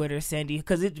go to Twitter, Sandy,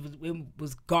 because it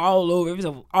was all over. It was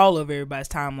all over everybody's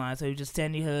timeline. So it was just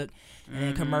Sandy Hook and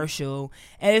then commercial,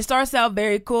 and it starts out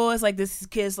very cool. It's like this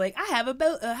kid's like, I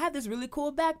have this really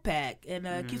cool backpack and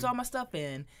keeps all my stuff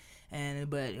in,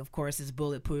 but of course it's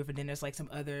bulletproof. And then there's like some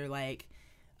other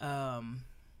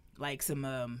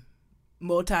some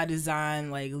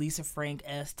multi-design like Lisa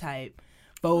Frank-esque type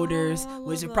folders,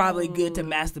 which are probably good to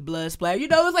mask the blood splatter.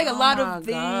 It's like a lot of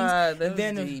things. God, that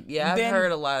was deep. Yeah, I've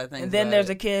heard a lot of things. And then there's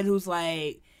a kid who's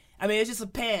like, I mean, it's just a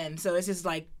pen, so it's just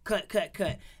like cut.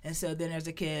 And so then there's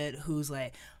a kid who's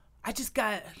like, I just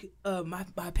got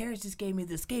my parents just gave me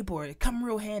the skateboard. It come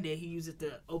real handy. He used it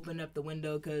to open up the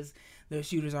window because the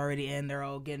shooter's already in. They're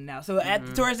all getting out. So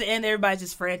towards the end, everybody's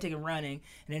just frantic and running.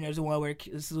 And then there's the one where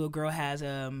this little girl has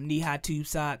knee-high tube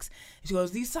socks. And she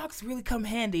goes, "These socks really come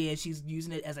handy," and she's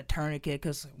using it as a tourniquet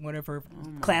because one of her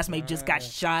classmates just got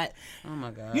shot. Oh my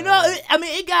god! You know, I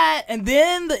mean, it got, and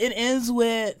then it ends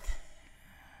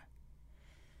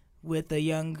with a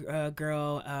young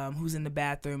girl who's in the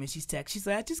bathroom, and she's like,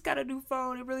 "I just got a new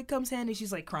phone. It really comes handy."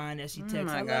 She's like crying as she texts. Oh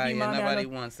my I god! love you, Mom. Nobody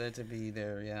wants that to be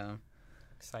there. Yeah,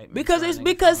 excitement.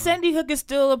 Because Sandy Hook is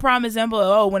still a prime example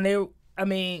of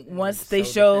once they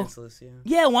show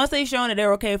once they shown that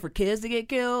they're okay for kids to get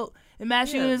killed in mass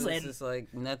shootings. It's just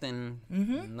like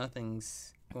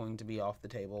nothing's going to be off the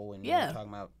table when you're talking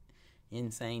about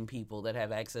insane people that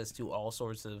have access to all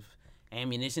sorts of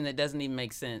ammunition that doesn't even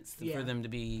make sense for them to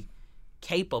be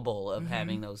capable of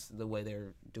having the way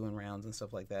they're doing rounds and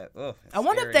stuff like that. Ugh, I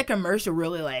wonder if that commercial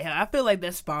really I feel like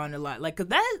that spawned a lot. Like, 'cause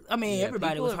that,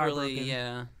 everybody was heartbroken. Really,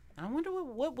 I wonder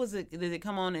what was it? Did it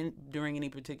come on during any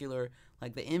particular,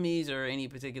 like the Emmys or any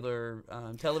particular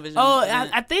television? Oh,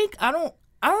 I think I don't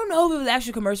know if it was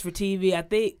actually commercial for TV. I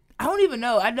don't even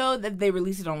know. I know that they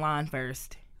released it online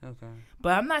first. Okay,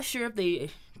 but I'm not sure if they.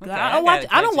 Okay,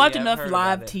 I don't watch enough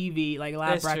live TV, like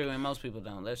live. That's true, and most people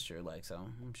don't. That's true. Like, so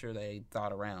I'm sure they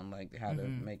thought around like how to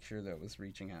make sure that it was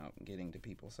reaching out and getting to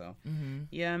people. So,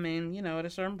 yeah, I mean, at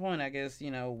a certain point, I guess,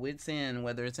 wits end,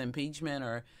 whether it's impeachment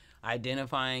or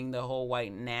identifying the whole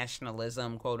white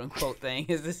nationalism, quote unquote, thing.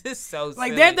 This is so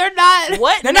like silly. they're not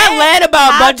what they're not led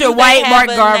about a bunch of white Mark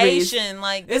Garveys.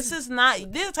 Like, this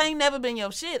ain't never been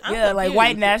your shit. I'm like confused.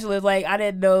 white nationalists. Like, I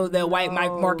didn't know that white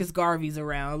Marcus Garvey's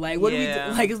around. Like, what do we do?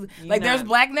 Like there's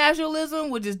black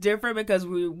nationalism, which is different because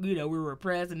we're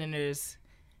repressed, and then there's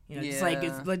just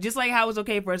like how it's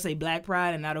okay for us to say black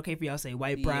pride and not okay for y'all to say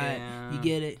white pride. You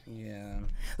get it? Yeah.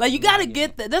 Like, you gotta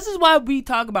get that. This is why we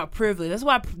talk about privilege. That's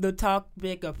why the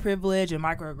topic of privilege and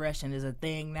microaggression is a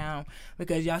thing now,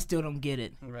 because y'all still don't get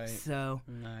it. Right. So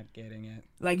not getting it.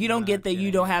 Like, you don't get that you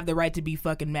don't have the right to be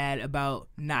fucking mad about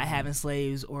not having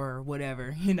slaves or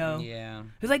whatever, Yeah.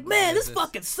 It's like, man, this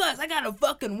fucking sucks. I gotta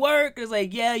fucking work. It's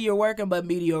like, yeah, you're working, but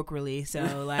mediocrely.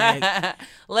 So, like,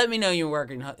 let me know you're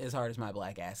working as hard as my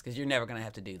black ass, because you're never gonna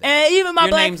have to do that. And even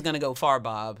your name's gonna go far,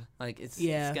 Bob. Like, it's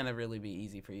gonna really be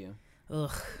easy for you. Ugh.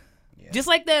 Yeah. Just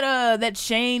like that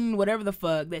Shane, whatever the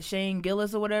fuck, that Shane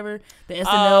Gillis or whatever, the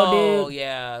SNL dude. Oh,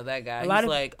 yeah, that guy. He's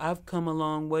like, I've come a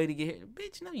long way to get here.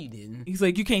 Bitch, no, you didn't. He's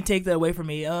like, you can't take that away from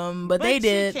me. But they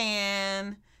did. You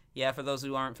can. Yeah, for those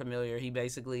who aren't familiar, he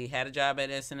basically had a job at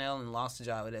SNL and lost a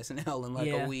job at SNL in like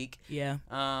a week. Yeah.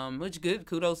 Which good.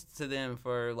 Kudos to them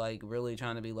for like really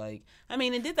trying to be like. I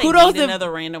mean, and did they need another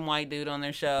random white dude on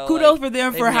their show? Kudos for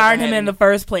them for hiring him in the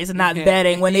first place and not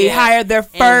vetting when they hired their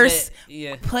first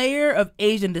player of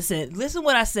Asian descent. Listen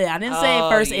what I said. I didn't say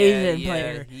first Asian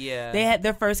player. Yeah. They had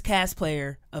their first cast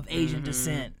player of Asian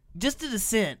descent. Just a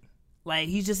descent. Like,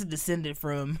 he's just a descendant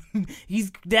from.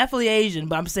 He's definitely Asian,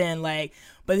 but I'm saying, like,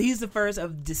 but he's the first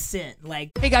of descent.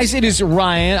 Like, hey guys, it is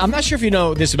Ryan. I'm not sure if you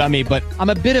know this about me, but I'm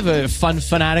a bit of a fun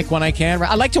fanatic when I can.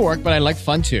 I like to work, but I like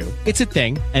fun too. It's a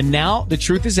thing. And now the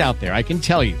truth is out there. I can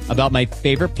tell you about my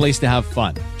favorite place to have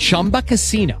fun, Chumba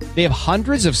Casino. They have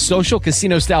hundreds of social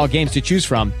casino style games to choose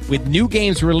from, with new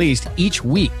games released each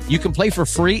week. You can play for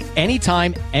free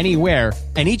anytime, anywhere,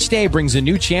 and each day brings a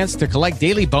new chance to collect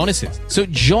daily bonuses. So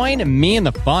join me in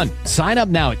the fun. Sign up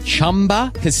now at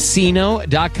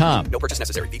ChumbaCasino.com. No purchase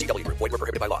necessary. VGW. Void where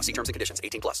prohibited by law. See terms and conditions.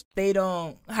 18+. They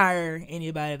don't hire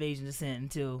anybody of Asian descent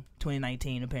until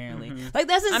 2019, apparently. Like,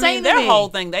 that's insane. I mean, their whole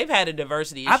thing, they've had a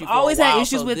diversity issue. I've always for a while, had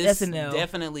issues so with this SNL.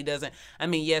 Definitely doesn't. I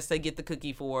mean, yes, they get the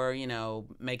cookie for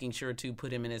making sure to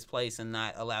put him in his place and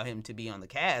not allow him to be on the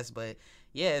cast, but.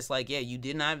 Yeah, it's like, you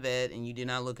did not vet and you did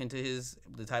not look into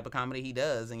the type of comedy he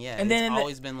does. And it's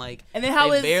always been like, and then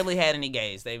they've barely had any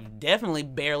gays. They've definitely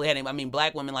barely had any. I mean,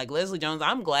 black women like Leslie Jones,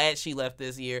 I'm glad she left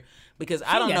this year, because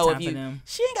I don't know if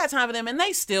she ain't got time for them. And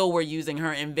they still were using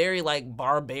her in very like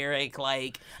barbaric,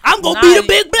 like, I'm going to be the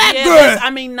big black girl.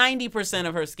 I mean, 90%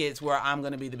 of her skits were, I'm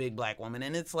going to be the big black woman.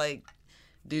 And it's like,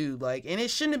 dude, like, and it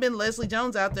shouldn't have been Leslie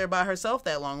Jones out there by herself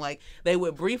that long. Like, they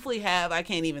would briefly have, I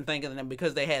can't even think of them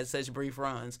because they had such brief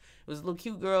runs. It was a little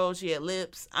cute girl, she had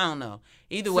lips, I don't know.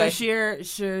 Either way. Sheer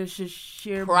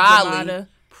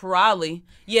Probably.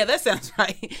 Yeah, that sounds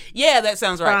right.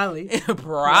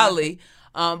 Probably.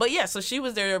 But yeah, so she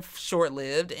was there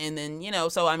short-lived, and then,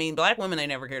 so I mean, black women they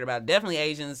never cared about. Definitely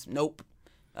Asians, nope.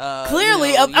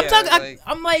 Clearly, I'm talking,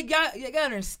 I'm like, you gotta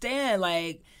understand,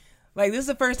 like, this is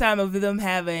the first time of them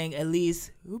having at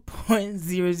least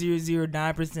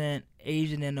 0.0009%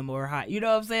 Asian in them or hot. You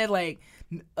know what I'm saying? Like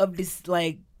of this,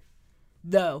 like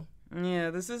no. Yeah,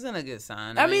 this isn't a good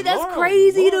sign. I mean, that's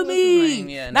crazy to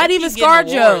me. Yeah, not even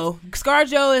ScarJo.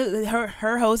 ScarJo,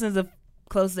 her hosting's the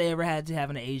closest they ever had to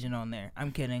having an Asian on there.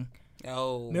 I'm kidding.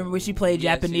 Oh, remember when she played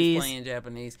Japanese? She was playing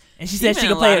Japanese, and she said she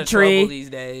could play a tree. These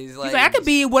days, she's like, I could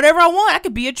be whatever I want. I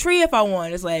could be a tree if I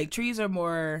want. It's like trees are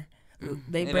more.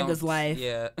 They bring us life.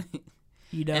 Yeah.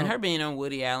 You don't. And her being on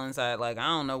Woody Allen's side, like I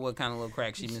don't know what kind of little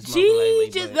crack she's been smoking lately.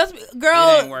 Just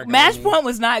girl, Match Point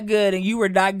was not good, and you were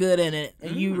not good in it,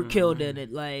 and you were killed in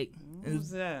it. Like. What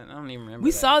was that? I don't even remember.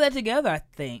 We saw that together, I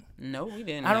think. No, we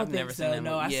didn't. I don't think never so. Seen that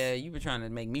no, yeah, you were trying to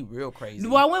make me real crazy.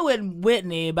 Well, I went with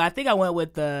Whitney, but I think I went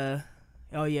with the.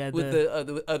 Oh yeah, with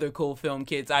the other cool film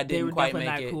kids. I didn't quite make it. They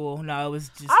were definitely not cool. No, it was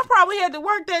just. I probably had to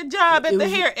work that job at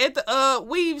the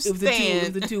weave stand.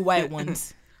 It was the two white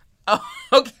ones. Oh,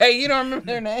 okay. You don't remember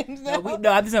their names? No,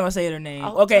 I'm just gonna say their name.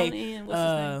 Okay,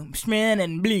 Schmin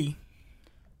and Blee.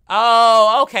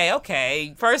 Oh,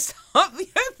 okay. First off,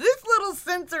 this little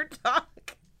censor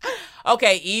talk.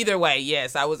 Okay, either way,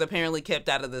 yes, I was apparently kept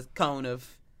out of the cone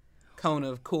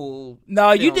of cool.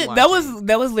 No, you did. Watching.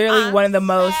 That was literally one of the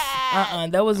most.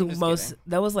 That was most.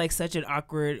 That was like such an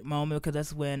awkward moment because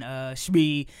that's when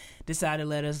Shmi decided to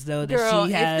let us know that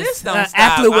she has if this don't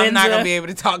stop, affluenza. I'm not gonna be able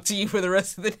to talk to you for the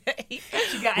rest of the day.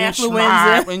 She got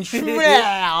affluenza.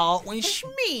 When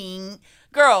Shmi,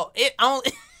 girl, it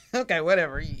only. Okay,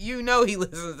 whatever. You know he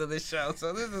listens to this show,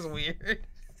 so this is weird.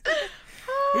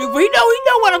 We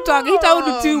know what I'm talking. He told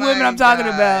the two women I'm talking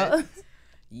about.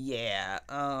 Yeah.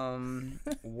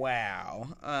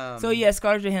 Wow. So yeah,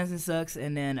 Scarlett Johansson sucks,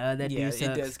 and then that dude sucks.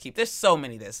 Yeah, it does keep. There's so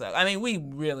many that suck. I mean, we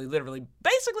really, literally,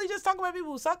 basically just talk about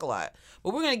people who suck a lot.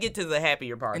 But we're gonna get to the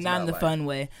happier parts. And not in the fun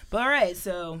way. But all right,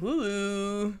 so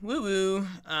woo woo.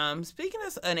 Speaking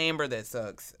of an Amber that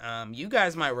sucks, you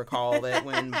guys might recall that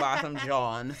when Botham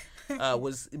Jean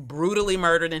was brutally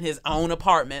murdered in his own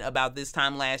apartment about this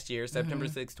time last year, September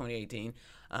 6, 2018.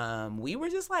 We were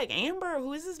just like, Amber,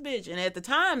 who is this bitch? And at the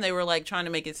time, they were like trying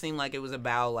to make it seem like it was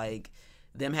about like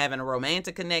them having a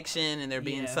romantic connection and there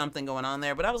being something going on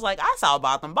there. But I was like, I saw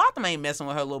Botham. Botham ain't messing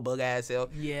with her little bug ass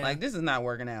self. Yeah. Like, this is not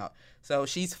working out. So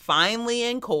she's finally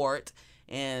in court.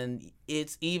 And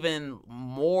it's even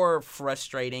more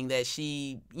frustrating that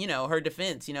she, her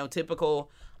defense,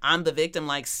 typical, I'm the victim,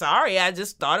 like, sorry, I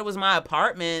just thought it was my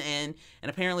apartment. And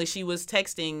apparently she was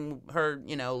texting her,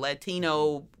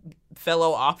 Latino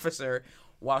fellow officer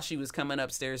while she was coming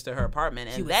upstairs to her apartment.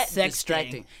 And that's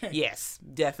distracting. Yes,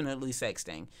 definitely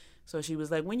sexting. So she was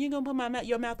like, when you going to put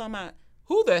your mouth on my,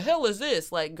 who the hell is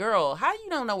this? Like, girl, how you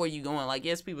don't know where you going? Like,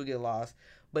 yes, people get lost.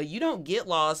 But you don't get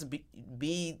lost,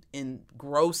 be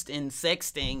engrossed in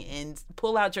sexting and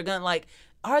pull out your gun. Like,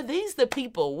 are these the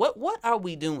people? What are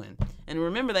we doing? And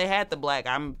remember, they had the black,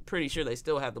 I'm pretty sure they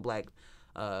still have the black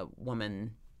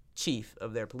woman chief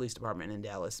of their police department in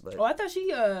Dallas. But I thought she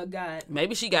got.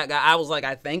 Maybe she got. I was like,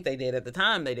 I think they did. At the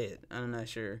time, they did. I'm not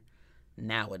sure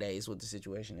nowadays what the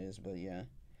situation is, but yeah.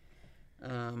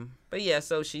 But yeah,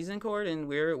 so she's in court, and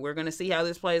we're gonna see how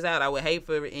this plays out. I would hate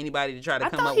for anybody to try to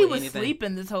come up with anything. I thought he was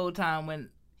sleeping this whole time when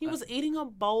he was eating a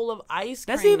bowl of ice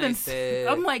cream. That's even.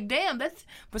 I'm like, damn. That's.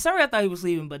 For some reason, I thought he was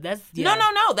sleeping, but that's. Yeah.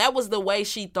 No. That was the way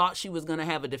she thought she was gonna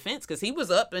have a defense because he was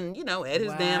up and at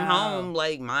his damn home,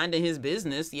 like minding his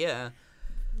business. Yeah.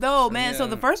 No, man. Yeah. So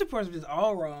the first reports were just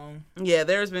all wrong. Yeah,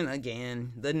 there's been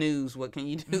again the news. What can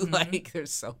you do? Mm-hmm. Like,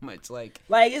 there's so much like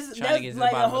it's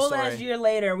like a whole last year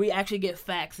later. We actually get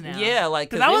facts now. Yeah,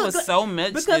 like because it was so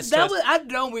much. Because that was I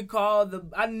don't recall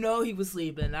I know he was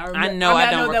sleeping. I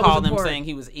don't recall them saying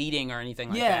he was eating or anything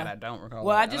like that. I don't recall.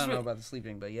 Well, I don't know about the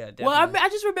sleeping, but yeah, definitely. Well, I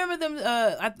just remember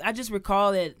them. I just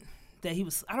recall that he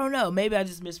was. I don't know. Maybe I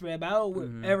just misread, but I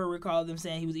don't ever recall them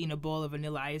saying he was eating a bowl of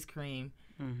vanilla ice cream.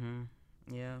 Mm-hmm.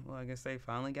 Yeah, well, I guess they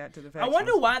finally got to the facts. I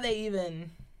wonder why they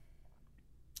even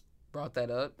brought that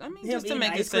up. I mean, just to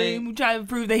make it seem, trying to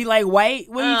prove that he like white.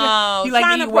 He like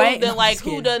trying to prove white? That like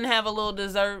who doesn't have a little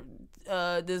desire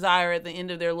at the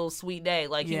end of their little sweet day.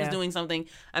 Like he was doing something.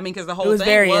 I mean, because the whole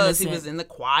thing was he was in the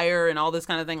choir and all this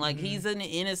kind of thing. Like he's an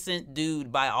innocent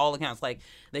dude by all accounts. Like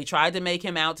they tried to make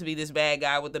him out to be this bad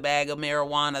guy with the bag of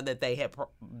marijuana that they had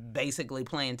basically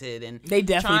planted, and they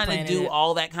definitely trying to do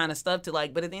all that kind of stuff to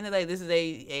like. But at the end of the day, this is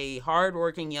a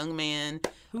hardworking young man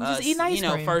who's just eating ice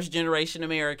cream. First generation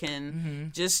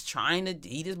American, just trying to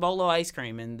eat his bowl of ice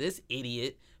cream, and this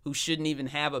idiot who shouldn't even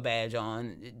have a badge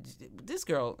on. This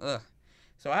girl, ugh.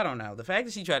 So I don't know. The fact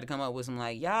that she tried to come up with some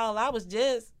like, y'all, I was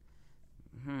just,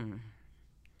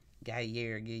 got a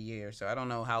year. So I don't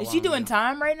know how long. Is she doing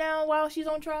time right now while she's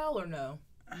on trial or no?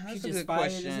 That's a good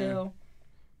question.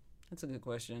 That's a good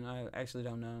question. I actually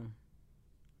don't know.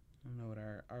 I don't know what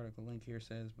our article link here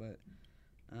says, but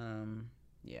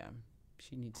yeah,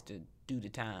 she needs to do the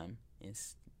time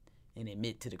and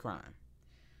admit to the crime.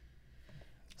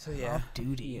 So yeah, off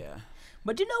duty. Yeah.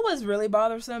 But you know what's really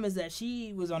bothersome is that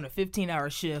she was on a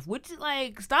 15-hour shift, which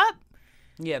stop.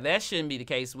 Yeah, that shouldn't be the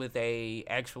case with a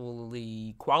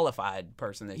actually qualified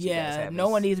person that you guys have. No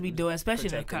one needs to be doing, especially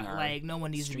no one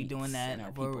needs to be streets doing that. and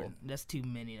our people. That's too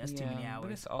many. That's too many hours.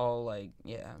 But it's all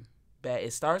bad.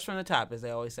 It starts from the top, as they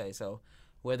always say. So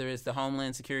whether it's the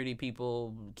Homeland Security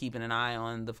people keeping an eye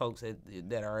on the folks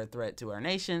that are a threat to our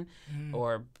nation,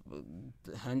 or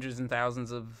hundreds and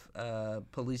thousands of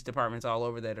police departments all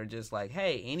over that are just like,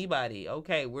 hey, anybody,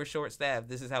 okay, we're short-staffed,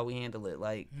 this is how we handle it.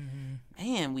 Like,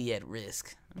 man, we at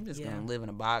risk. I'm just going to live in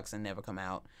a box and never come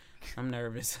out. I'm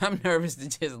nervous. I'm nervous to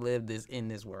just live in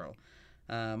this world.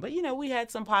 But, we had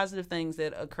some positive things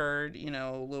that occurred,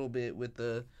 a little bit with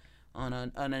on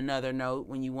another note,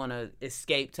 when you want to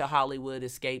escape to Hollywood,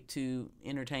 escape to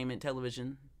entertainment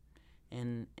television,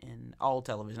 and all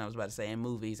television, I was about to say, and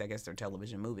movies. I guess they're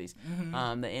television movies. The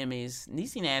Emmys.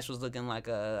 Niecy Nash was looking like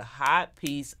a hot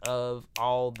piece of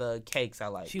all the cakes I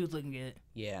like. She was looking good.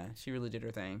 Yeah, she really did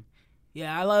her thing.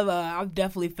 Yeah, I love. I've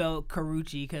definitely felt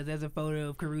Karrueche because there's a photo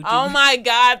of Karrueche. Oh my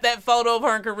God, that photo of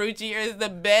her and Karrueche is the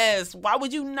best. Why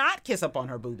would you not kiss up on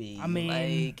her boobie? I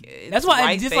mean, it's that's why.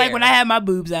 right Just there. like when I have my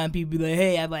boobs on, people be like,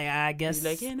 "Hey," I'm like, "I guess."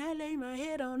 Like, can I lay my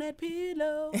head on that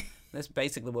pillow? That's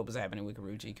basically what was happening with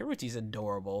Karrueche. Karrueche's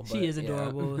adorable. She is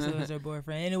adorable. Yeah. So is her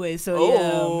boyfriend. Anyway,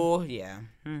 so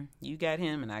you got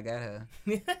him and I got her.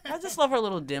 I just love her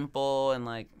little dimple and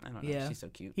I don't know, she's so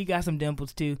cute. He got some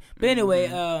dimples too. But anyway,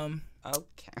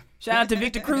 okay. Shout out to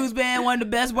Victor Cruz, man, one of the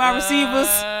best wide receivers.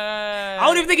 I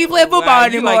don't even think he played football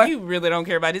anymore. You really don't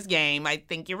care about his game. I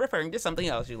think you're referring to something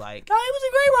else you like. No, he was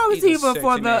a great wide receiver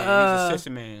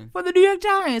for the New York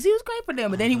Giants. He was great for them,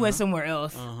 but then he went somewhere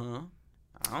else.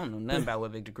 I don't know nothing about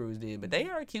what Victor Cruz did, but they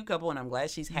are a cute couple, and I'm glad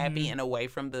she's happy and away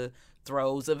from the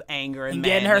throes of anger and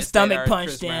getting her stomach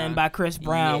punched in by Chris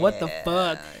Brown. Yeah. What the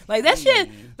fuck? Like, that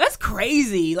shit, that's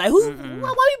crazy. Like, why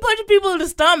you punching people in the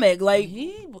stomach? Like,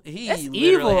 he that's literally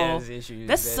evil. has issues.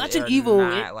 That's such an evil.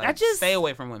 Stay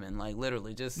away from women. Like,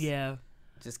 literally, just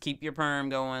keep your perm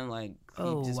going. Like,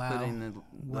 keep putting the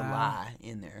lie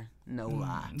in there. No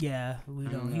lie. Yeah, we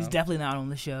don't. He's definitely not on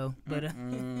the show. But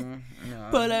no.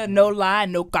 But no lie,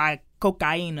 no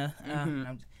cocaine.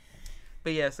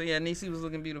 But yeah, Niecy was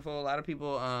looking beautiful. A lot of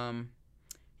people,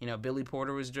 Billy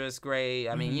Porter was dressed great.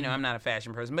 I mean, I'm not a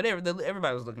fashion person, but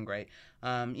everybody was looking great.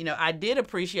 I did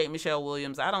appreciate Michelle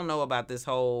Williams. I don't know about this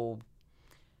whole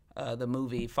the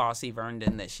movie Fosse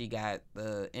Verdon that she got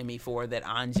the Emmy for that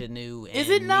Ingenue and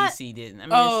Niecy didn't.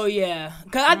 I mean,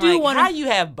 because I do want how you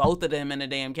have both of them in a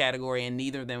damn category and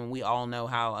neither of them. We all know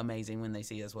how amazing When They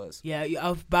See Us was. Yeah.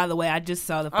 Oh, by the way, I just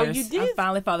saw the first. Oh, you did? I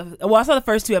finally I saw the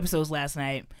first 2 episodes last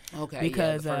night. Okay.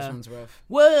 Because the first one's rough.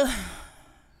 Well.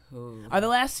 Are the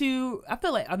last two? I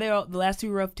feel like are the last two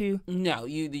rough too? No,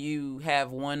 you have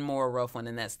one more rough one,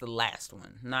 and that's the last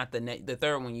one. Not the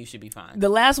third one. You should be fine. The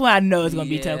last one I know is gonna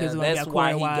be tough because that's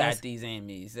why he got these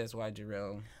Emmys. That's why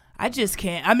Jarrell. I just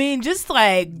can't. I mean,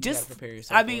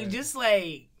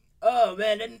 oh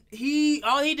man,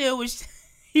 all he did was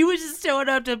he was just showing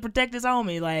up to protect his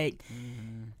homie, like.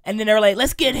 And then they were like,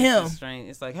 "Let's get him."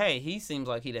 It's like, hey, he seems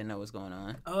like he didn't know what's going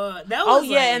on.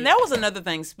 And that was another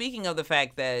thing. Speaking of the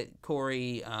fact that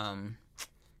Corey,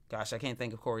 gosh, I can't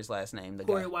think of Corey's last name.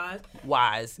 Corey Wise.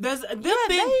 Wise. They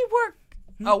were.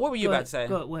 Oh, what were you about to say?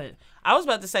 What? I was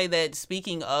about to say that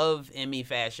speaking of Emmy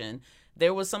fashion.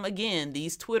 There was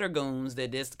these Twitter goons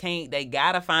that just can't. They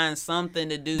gotta find something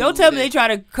to do. Don't tell me they try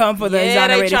to come for the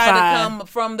exonerated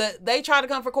They try to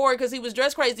come for Corey because he was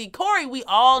dressed crazy. Corey, we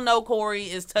all know Corey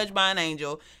is touched by an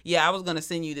angel. Yeah, I was gonna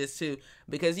send you this too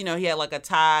because he had like a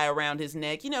tie around his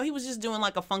neck. He was just doing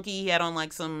like a funky. He had on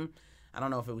like some. I don't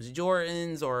know if it was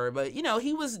Jordans but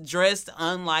he was dressed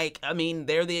unlike. I mean,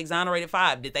 they're the exonerated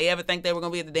five. Did they ever think they were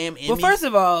gonna be at the damn Emmys? Well, first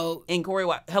of all, in Corey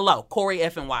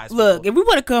effing Wise. Look, if we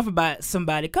want to come for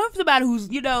somebody who's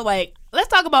let's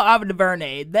talk about Ava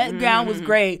DuVernay. That gown was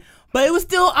great, but it was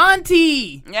still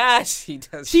auntie. Yeah, she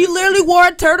does. She literally wore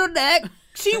a turtleneck.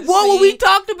 She wore what we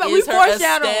talked about. We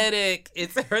foreshadowed.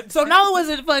 It's her. So not only was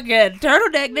it fucking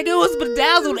turtleneck, nigga, it was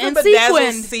bedazzled and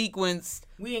sequenced.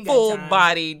 We ain't got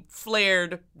full-bodied,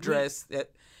 flared dress.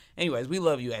 Anyways, we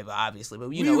love you, Ava, obviously, but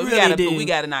we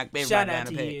gotta knock everybody down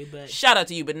a peg. Shout out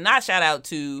to you, but not shout out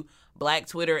to Black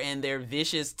Twitter and their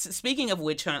vicious. Speaking of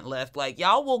witch hunt left, like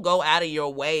y'all will go out of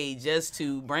your way just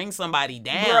to bring somebody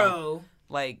down. Bro.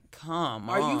 Like, come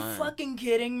on. Are you fucking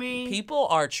kidding me? People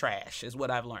are trash, is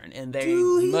what I've learned, and they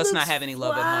Dude, must not have any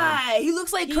love at home. He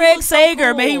looks like Craig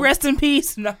Sager. So May he cool. rest in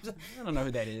peace. No. I don't know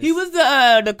who that is. He was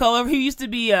the color. He used to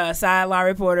be a sideline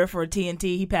reporter for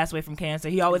TNT. He passed away from cancer.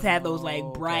 He always had those like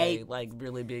bright, like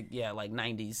really big, like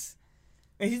 90s.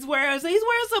 And he's wearing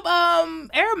some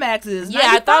Air Maxes. Yeah,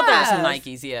 I thought there were 95s.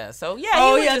 some Nikes. Yeah, so yeah.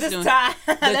 Oh he was yeah, just this doing tie.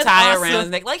 the That's tie awesome. around his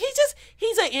neck. Like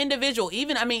he's an individual.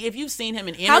 Even if you've seen him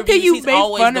in interviews, How can you he's make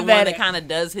always fun the of one that? that kind of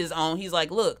does his own. He's like,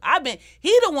 look,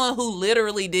 he the one who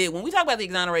literally did. When we talk about the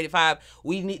Exonerated 5,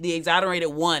 we need the Exonerated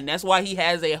 1. That's why he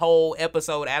has a whole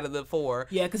episode out of the 4.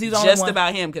 Yeah, because he's the only just one.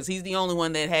 about him, because he's the only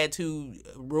one that had to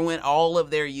ruin all of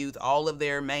their youth, all of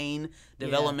their main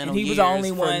developmental and he was years the only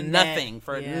for one nothing.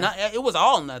 It was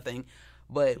all nothing.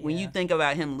 But when Yeah. you think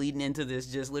about him leading into this,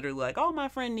 just literally like, oh, my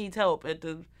friend needs help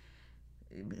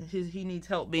he needs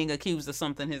help being accused of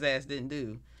something his ass didn't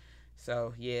do.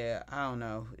 So yeah, I don't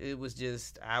know. It was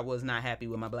just, I was not happy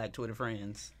with my Black Twitter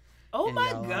friends. Oh And my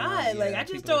y'all, God! Like yeah, I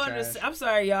just people don't are understand. trash. I'm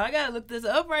sorry, y'all. I gotta look this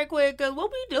up right quick. Cause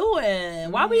what we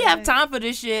doing? Why we have time for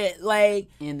this shit? Like,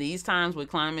 In these times with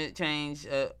climate change,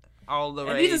 all the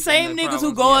and rage these the same and the niggas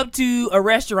who problems, go yeah. up to a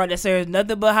restaurant that serves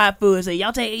nothing but hot food and say,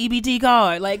 "Y'all take EBT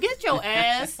card." Like, get your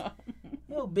ass,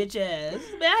 yo, bitch ass.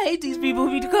 Man, I hate these people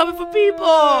who be coming for people.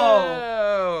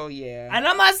 Oh yeah. And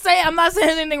I'm not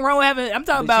saying anything wrong with having. I'm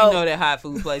talking But about you know that hot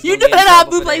food place. you don't know get in that hot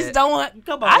trouble food for places that. don't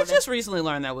come on. I just recently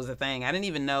learned that was a thing. I didn't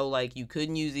even know like you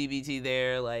couldn't use EBT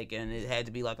there, like, and it had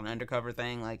to be like an undercover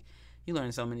thing. Like, you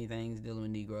learn so many things dealing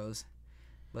with Negroes.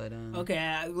 But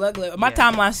Okay, luckily my Yeah.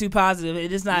 timeline's too positive.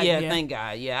 It is not. yeah, thank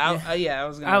God. Yeah, I was.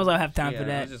 I was gonna have time for I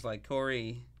that. was just like,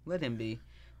 Corey, let him be.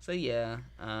 So yeah,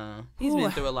 he's been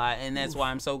through a lot, and that's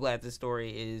why I'm so glad this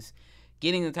story is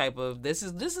getting the type of this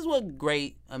is what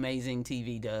great, amazing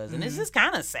TV does, and this is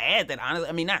kind of sad that honestly,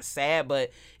 I mean not sad,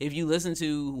 but if you listen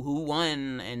to who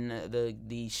won and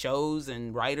the shows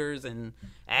and writers and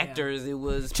actors, it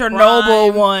was Chernobyl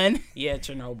Prime. one. Yeah,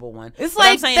 Chernobyl one. It's But I'm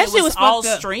like, saying that it shit was was all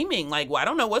fucked up. streaming. Like, well, I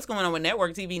don't know what's going on with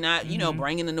network TV. Not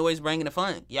bringing the noise, bringing the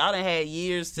fun. Y'all done had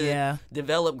years to Yeah.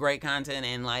 develop great content,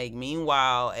 and like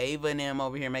meanwhile, Ava and them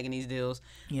over here making these deals.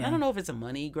 Yeah. I don't know if it's a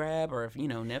money grab or if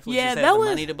Netflix Yeah, just that has the was-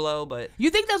 money to blow, but You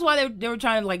think that's why they were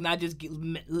trying to like not just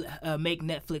make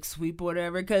Netflix sweep or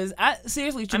whatever? Because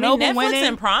seriously, I mean, Chernobyl went Netflix in,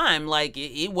 and Prime, like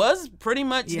it was pretty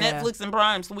much Yeah. Netflix and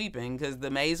Prime sweeping because the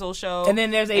Maisel show, And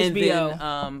then there's HBO.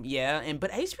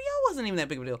 But HBO wasn't even that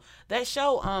big of a deal. That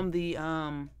show,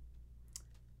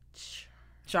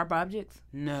 Sharp Objects,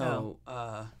 no,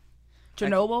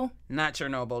 Chernobyl, not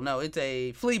Chernobyl. No, it's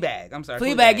a Fleabag. I'm sorry,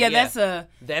 Fleabag. Yeah,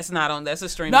 that's not on. That's a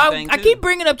streaming no. thing. I too. keep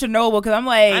bringing up Chernobyl because I'm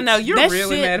like, I know you're that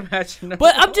really shit- mad about Chernobyl,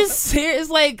 but I'm just serious.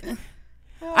 Like,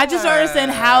 I just don't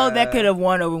understand how that could have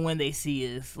won over When They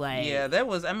See Us. Like, Yeah, there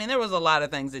was a lot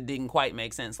of things that didn't quite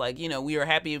make sense. Like, we were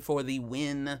happy for the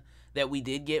win that we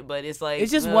did get, but it's like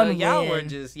It's just one y'all win. were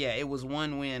just it was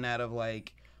one win out of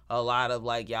like a lot of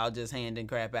like y'all just handing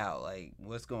crap out. Like,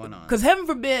 what's going on? because heaven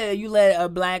forbid you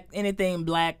let anything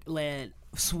black led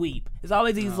sweep. It's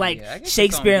always these like Yeah, I guess it's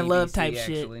Shakespeare on in Love BBC, type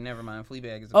actually. shit. Never mind,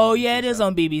 Fleabag is. Oh yeah, it is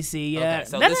on BBC. Yeah, Okay,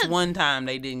 so That this is- one time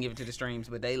they didn't give it to the streams,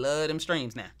 but they love them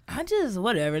streams now. I just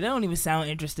whatever. They don't even sound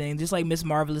interesting. Just like Miss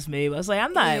Marvelous Maid. I was like,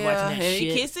 I'm not watching that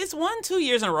shit. It's 1-2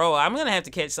 years in a row. I'm gonna have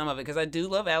to catch some of it because I do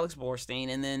love Alex Borstein,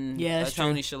 and then Yeah, that's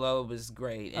Tony Shalhoub was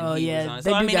great. And Oh, he yeah, was on it. they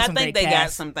So I do mean, got I some think great they got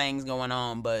cast. some things going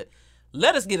on, but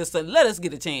let us get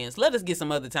a chance. Let us get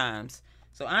some other times.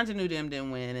 So Ingenue them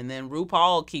didn't win, and then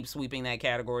RuPaul keeps sweeping that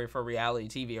category for reality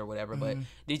TV or whatever. But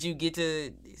did you get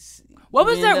to? What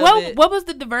was win there? of it? What was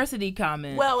the diversity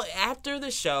comment? Well, after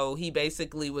the show, he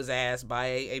basically was asked by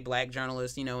a black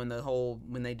journalist, in the whole,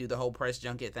 when they do the whole press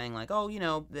junket thing, like, oh,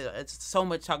 it's so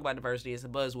much talk about diversity. It's a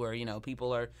buzzword,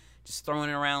 people are just throwing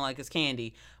it around like it's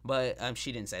candy. But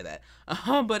she didn't say that.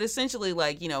 But essentially,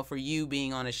 like, for you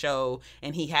being on a show,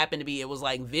 and he happened to be, it was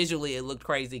like visually it looked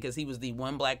crazy because he was the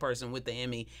one black person with the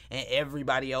Emmy, and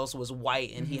everybody else was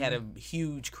white, and he had a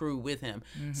huge crew with him.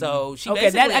 So she okay,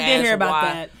 basically that I did asked hear about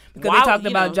why- that because why, they talked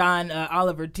about John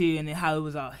Oliver too, and how it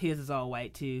was all his is all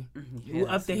white too.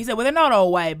 Up there, he said, "Well, they're not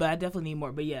all white, but I definitely need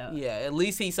more." But yeah, at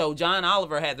least so John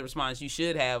Oliver had the response you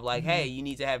should have, like, hey, you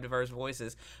need to have diverse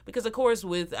voices. Because, of course,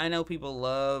 I know people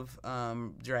love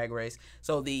Drag Race,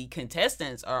 so the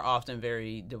contestants are often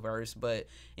very diverse, but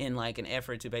in, like, an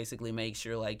effort to basically make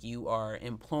sure, like, you are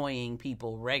employing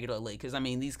people regularly. Because, I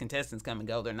mean, these contestants come and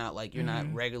go. They're not, like, you're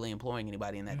not regularly employing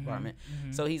anybody in that department.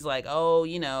 So he's like, oh,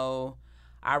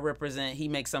 he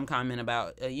makes some comment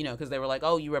about, because they were like,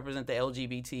 oh, you represent the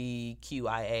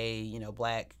LGBTQIA,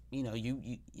 black,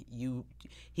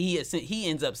 he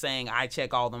ends up saying, I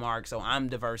check all the marks, so I'm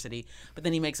diversity. But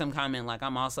then he makes some comment like,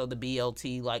 I'm also the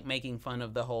BLT, like making fun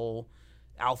of the whole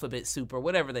alphabet soup or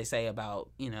whatever they say about,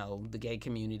 the gay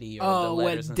community or the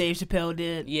letters. What Dave Chappelle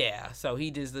did? Yeah, so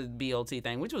he does the BLT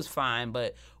thing, which was fine,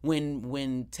 but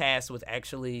when tasked with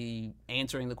actually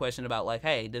answering the question about like,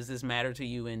 hey, does this matter to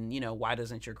you, and why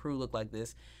doesn't your crew look like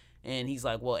this? And he's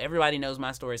like, well, everybody knows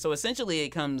my story. So essentially it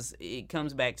comes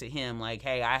back to him like,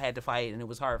 hey, I had to fight and it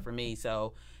was hard for me,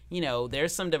 so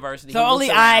there's some diversity. So only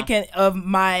I of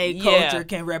my culture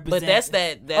can represent. But that's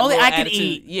that only I can attitude.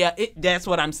 eat. Yeah, that's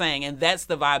what I'm saying, and that's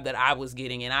the vibe that I was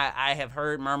getting. And I have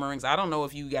heard murmurings. I don't know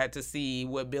if you got to see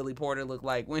what Billy Porter looked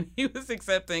like when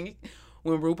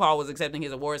RuPaul was accepting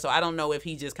his award. So I don't know if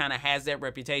he just kind of has that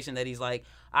reputation that he's like,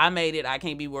 I made it. I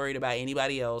can't be worried about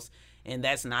anybody else. And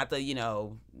that's not the,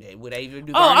 would Ava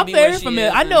DuVernay I'm be very where she familiar.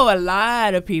 is? I know a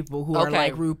lot of people who are Okay.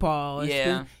 like RuPaul.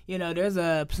 Yeah.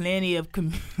 There's plenty of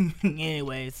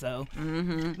anyway. So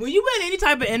when you in any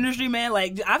type of industry, man,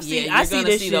 like I see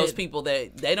this shit. Those people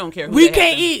that they don't care who We they can't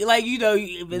have to- eat like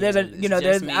there's a it's just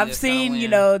there's me I've that's seen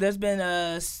gonna win. there's been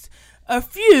a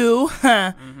few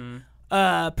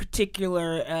Mm-hmm.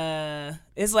 particular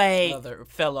it's like Other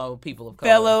fellow people of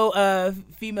color.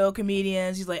 female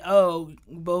comedians. She's like, oh,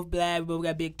 we both black, we both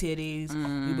got big titties,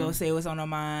 we both say what's on our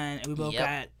mind, and we both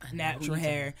got natural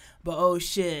hair. But oh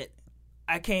shit,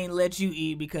 I can't let you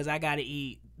eat because I gotta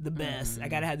eat the best. I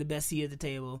gotta have the best seat at the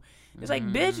table. It's like,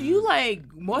 bitch, you like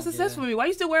more successful than me. Why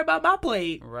you still worry about my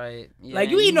plate? Right. Yeah, Like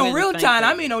you eating on wouldn't real think China,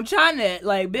 that- I mean on China.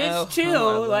 Like, bitch, I chill.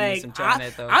 love me Like some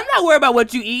China, though. I'm not worried about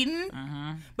what you eating.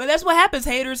 But that's what happens.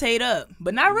 Haters hate up.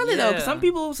 But not really though. 'Cause Yeah. some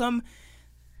people,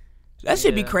 that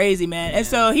should be crazy, man. And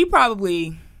so he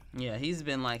probably he's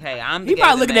been like, hey, I'm the he gay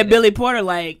probably that looking at made it. Billy Porter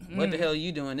like, What the hell are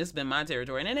you doing? This has been my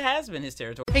territory. And it has been his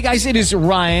territory. Hey guys, it is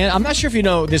Ryan. I'm not sure if you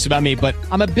know this about me, but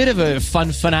I'm a bit of a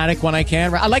fun fanatic when I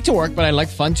can. I like to work, but I like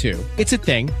fun too. It's a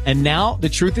thing. And now the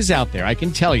truth is out there. I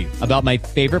can tell you about my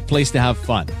favorite place to have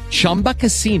fun. Chumba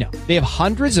Casino. They have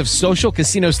hundreds of social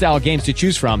casino style games to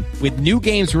choose from with new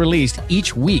games released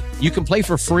each week. You can play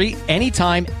for free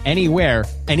anytime, anywhere.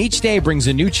 And each day brings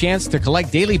a new chance to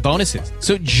collect daily bonuses.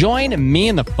 So join me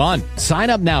in the fun. Sign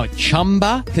up now at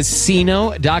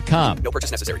ChumbaCasino.com. No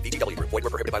purchase necessary. VGW Group. Void where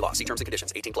prohibited by law. See terms and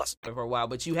conditions. 18+. For a while,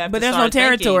 but you have but to there's no start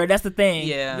territory. thinking- That's the thing.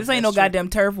 Yeah, this ain't no that's true. goddamn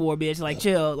turf war, bitch. Like,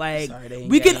 chill. Like, Sorry, they ain't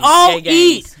we can games. all Gay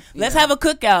eat. games. Let's Yeah. have a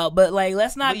cookout. But like,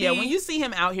 let's not But yeah, be. when you see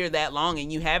him out here that long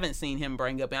and you haven't seen him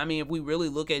bring up, I mean, if we really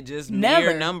look at just Never.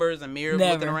 mere numbers and mere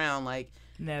Never. looking around, like,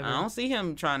 Never. I don't see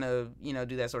him trying to,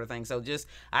 do that sort of thing. So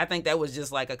I think that was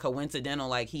just like a coincidental,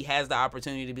 like he has the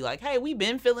opportunity to be like, hey, we've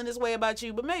been feeling this way about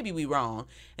you, but maybe we wrong.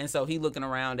 And so he looking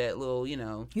around at little,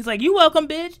 He's like, you welcome,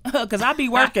 bitch, because I be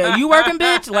working. You working,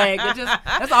 bitch? Like,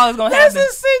 that's all it's gonna happen. That's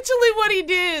essentially what he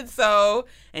did. So,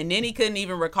 and then he couldn't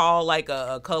even recall like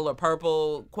a Color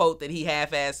Purple quote that he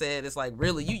half-ass said. It's like,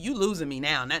 really, you losing me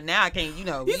now. Now I can't,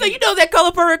 He's like, that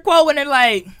Color Purple quote when they're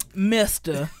like,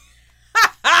 Mister.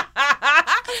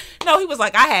 No, he was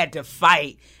like, I had to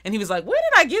fight. And he was like, where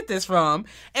did I get this from?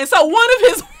 And so one of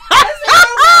his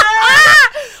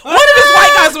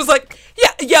white guys was like,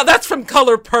 yeah, that's from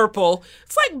Color Purple.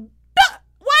 It's like,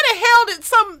 why the hell did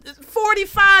some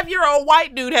 45-year-old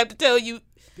white dude have to tell you?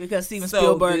 Because Steven So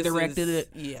Spielberg this directed is- it.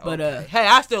 Yeah, But okay. Hey,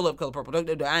 I still love Color Purple.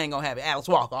 I ain't gonna have it. Alice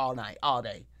Walker all night, all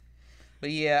day. But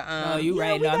yeah, you yeah,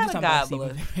 right. we No, I'm got just a talking God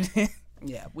about bless. Steven.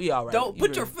 Yeah, we all right. Don't You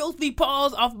put your really- filthy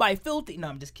paws off my filthy. No,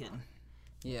 I'm just kidding.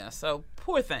 Yeah, so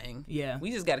poor thing. Yeah.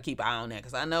 We just got to keep an eye on that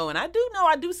because I know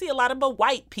I do see a lot of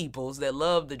white peoples that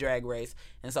love the Drag Race.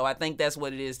 And so I think that's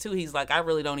what it is too. He's like, I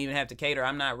really don't even have to cater.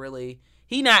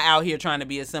 He not out here trying to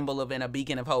be a symbol of and a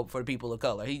beacon of hope for people of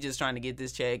color. He's just trying to get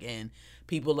this check, and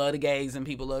people love the gays and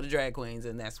people love the drag queens,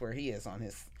 and that's where he is on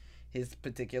his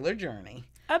particular journey.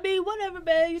 I mean, whatever,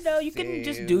 man. You can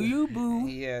just do you, boo.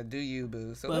 Yeah, do you,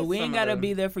 boo. So But that's we some ain't of gotta the-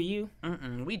 be there for you.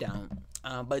 We don't.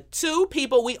 But two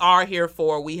people we are here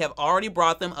for, we have already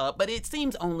brought them up, but it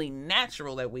seems only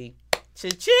natural that we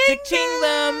cha-ching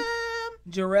them.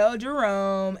 Jarrell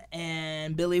Jerome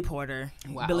and Billy Porter.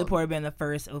 Wow. Billy Porter being the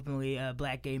first openly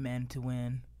black gay man to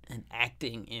win. An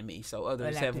acting Emmy, so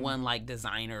others An have acting. won like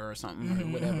designer or something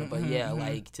or whatever. But yeah,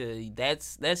 like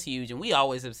that's huge, and we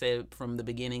always have said from the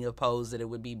beginning of Pose that it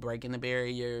would be breaking the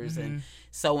barriers and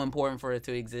so important for it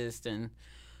to exist. And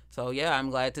so yeah, I'm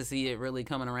glad to see it really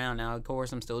coming around now. Of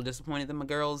course, I'm still disappointed that my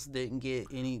girls didn't get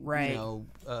any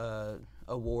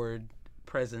award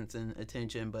presence and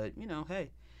attention, but hey.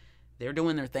 they're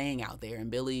doing their thing out there, and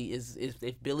Billy is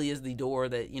if Billy is the door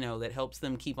that that helps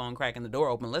them keep on cracking the door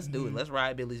open. Let's do it. Let's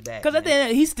ride Billy's back. Because at the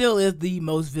end, he still is the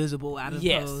most visible out of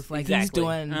those. Like exactly. he's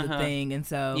doing the thing, and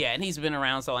so and he's been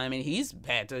around. So I mean, he's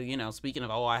had to speaking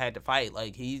of I had to fight.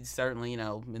 Like he's certainly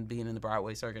been being in the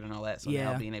Broadway circuit and all that. So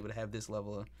now being able to have this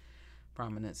level of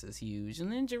prominence is huge.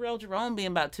 And then Jarrell Jerome being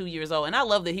about 2 years old, and I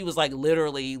love that he was like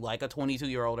literally like a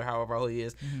 22-year-old or however old he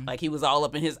is. Like he was all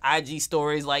up in his IG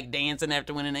stories, like dancing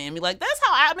after winning the Emmy. Like that's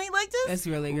how just that's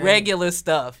really great. Regular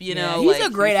stuff, know. He's a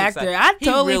great actor. I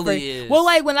totally really is. Well,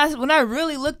 like when I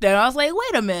really looked at it, I was like,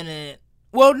 wait a minute.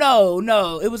 Well,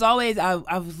 no. It was always I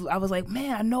was like,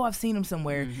 man, I know I've seen him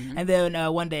somewhere. And then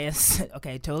one day,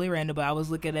 okay, totally random, but I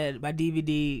was looking at my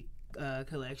DVD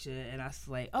collection, and I was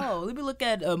like, oh, let me look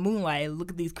at Moonlight, look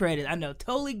at these credits. I know,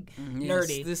 totally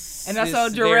nerdy. And I saw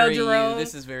Jarrell Jerome.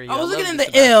 This is very. I was looking in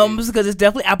the M's because it's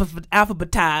definitely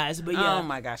alphabetized. But yeah. Oh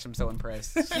my gosh, I'm so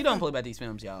impressed. You don't play about these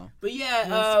films, y'all. But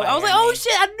yeah, I was like, oh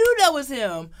shit, I knew that was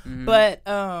him. But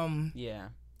yeah.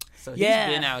 So he's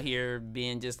been out here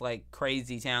being just like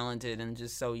crazy talented and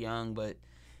just so young, but.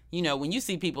 When you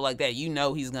see people like that,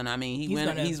 he's gonna. I mean,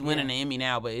 he's winning an Emmy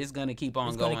now, but it's gonna keep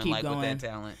on going with that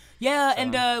talent. Yeah,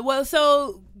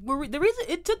 so. And the reason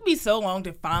it took me so long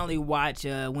to finally watch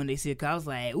When They See It, 'cause I was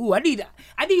like, ooh, I need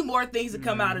more things to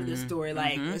come out of this story.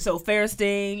 Like, so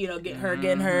Fairstein,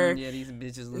 getting her. Yeah, these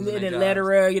bitches losing their jobs.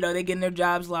 Letterer, they getting their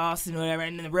jobs lost and whatever,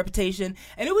 and then the reputation.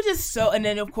 And it was just so. And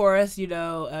then of course,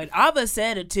 Ava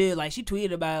said it too. Like she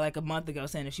tweeted about it like a month ago,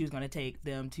 saying that she was going to take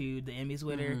them to the Emmys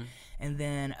with her. And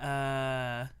then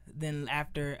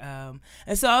after,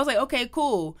 and so I was like, okay,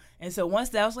 cool. And so once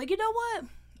that, I was like, you know what?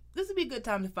 This would be a good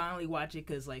time to finally watch it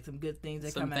because like some good things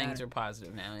that come out. Some things are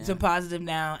positive now. Yeah. Some positive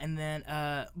now, and then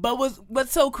but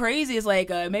what's so crazy is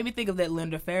like it made me think of that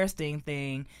Linda Fairstein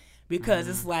thing. Because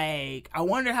it's like, I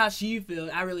wonder how she feels.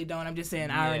 I really don't. I'm just saying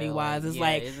irony-wise. It's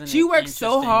like, she worked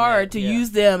so hard to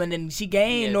use them, and then she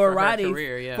gained notoriety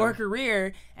for her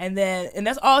career. And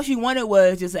that's all she wanted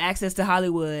was just access to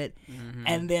Hollywood.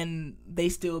 And then they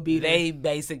still beat her. They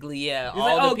basically,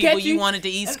 all the people you wanted to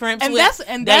eat scrimps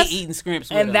with, they eating scrimps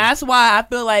with them. That's why I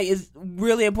feel like it's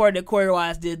really important that Corey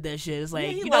Wise did that shit. It's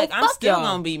like, I'm still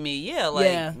going to be me. Yeah,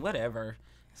 whatever.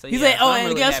 So, he's like, oh, and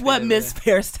really guess what, Miss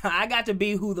Fairstein? I got to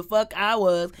be who the fuck I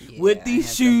was with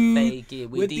these shoes,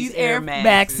 with these Air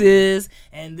Maxes,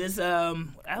 and this. I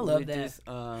love that. This,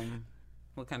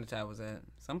 what kind of tie was that?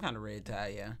 Some kind of red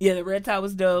tie, yeah. Yeah, the red tie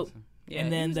was dope. Yeah,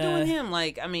 and then doing him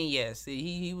like, I mean, yes,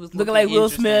 he was looking like Will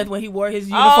Smith when he wore his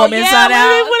uniform inside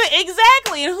out.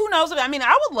 Exactly, and who knows? I mean,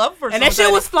 I would love for and that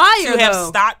shit was fire to have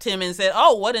stopped him and said,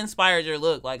 "Oh, what inspired your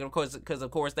look?" Like, of course, because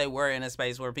of course they were in a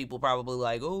space where people probably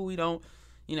like, "Oh, we don't."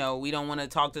 We don't want to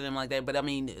talk to them like that. But, I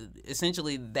mean,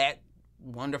 essentially that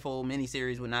wonderful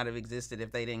miniseries would not have existed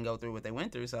if they didn't go through what they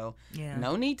went through. So,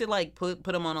 no need to, like, put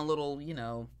them on a little,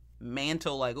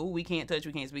 mantle like, oh, we can't touch,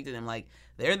 we can't speak to them. Like,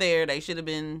 they're there. They should have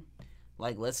been,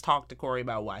 like, let's talk to Corey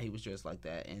about why he was dressed like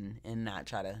that and not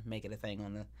try to make it a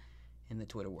thing in the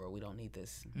Twitter world. We don't need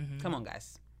this. Come on,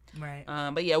 guys. Right.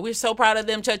 But, yeah, we're so proud of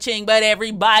them, Cha-ching, but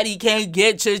everybody can't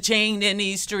get Cha-chinged in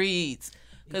these streets.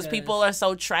 Because people are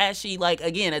so trashy, like,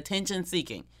 again, attention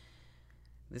seeking.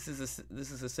 This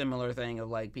is a similar thing of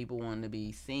like people wanting to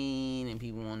be seen and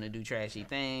people wanting to do trashy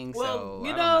things. Well,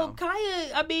 so,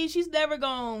 Kaya, I mean, she's never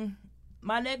gonna.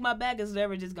 My neck, my back is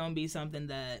never just gonna be something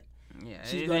that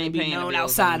she's gonna be known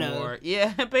outside of.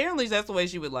 Yeah, apparently that's the way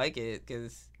she would like it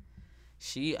because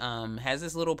she has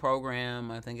this little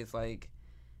program. I think it's like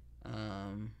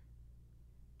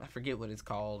I forget what it's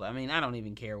called. I mean, I don't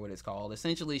even care what it's called.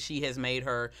 Essentially, she has made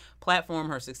her platform,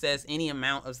 her success, any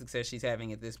amount of success she's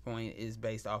having at this point is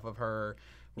based off of her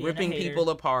ripping people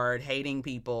apart, hating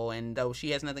people, and though she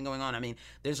has nothing going on. I mean,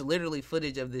 there's literally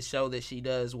footage of this show that she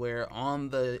does where on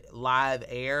the live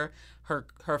air,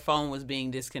 her phone was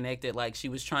being disconnected, like she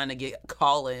was trying to get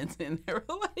call-ins, and they were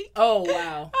like, oh,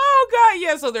 wow. Oh, God,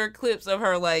 yeah. So there are clips of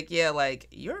her like, yeah, like,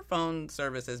 your phone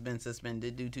service has been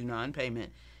suspended due to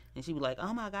non-payment. And she was like,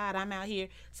 oh, my God, I'm out here.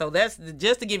 So that's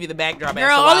just to give you the backdrop.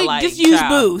 Girl, just use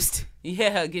Boost.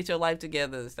 Yeah, get your life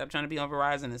together. Stop trying to be on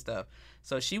Verizon and stuff.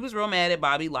 So she was real mad at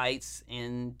Bobby Lights,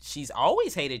 and she's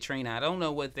always hated Trina. I don't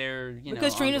know what they're,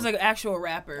 because Trina's like an actual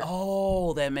rapper.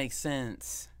 Oh, that makes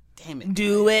sense. Damn it.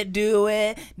 Do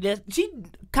it.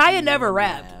 Kaya never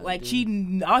rapped. Like,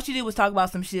 all she did was talk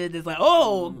about some shit that's like,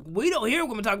 oh, we don't hear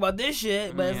women talk about this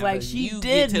shit. But it's like, she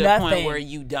did to nothing. The point where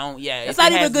you don't, it's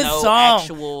not even a good song.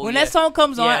 When that song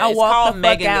comes on, I walk the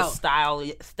fuck out. It's called Megan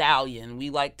Thee Stallion. We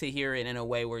like to hear it in a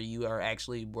way where you are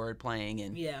actually word playing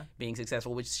and being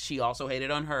successful, which she also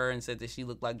hated on her and said that she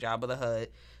looked like Jabba the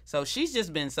Hutt. So she's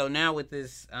just been, so now with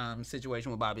this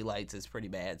situation with Bobby Lights, it's pretty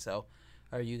bad. So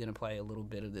are you going to play a little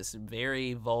bit of this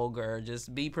very vulgar,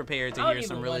 just be prepared to hear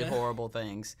some really horrible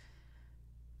things?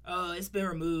 Oh, it's been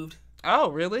removed.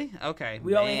 Oh, really? Okay.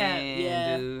 We only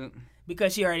have, dude.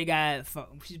 Because she already got,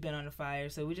 she's been on the fire,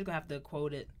 so we're just going to have to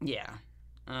quote it. Yeah.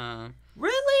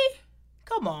 Really?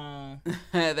 Come on.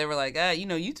 They were like,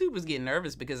 YouTube was getting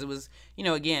nervous because it was,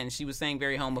 again, she was saying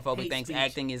very homophobic things,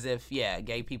 acting as if,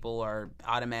 gay people are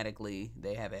automatically,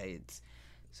 they have AIDS.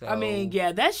 So, I mean,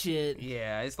 yeah, that shit.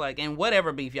 Yeah, it's like, and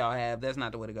whatever beef y'all have, that's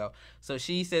not the way to go. So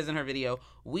she says in her video,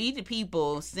 we the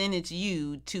people sent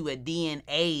you to a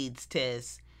DNA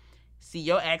test. See,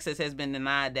 your access has been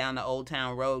denied down the Old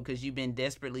Town Road because you've been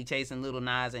desperately chasing Little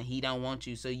Nas and he don't want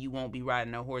you, so you won't be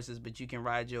riding no horses, but you can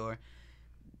ride your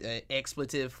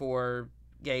expletive for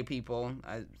gay people,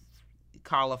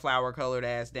 cauliflower colored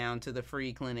ass down to the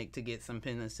free clinic to get some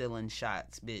penicillin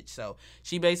shots, bitch. So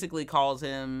she basically calls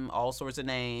him all sorts of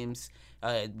names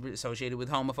associated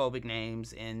with homophobic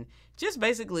names, and just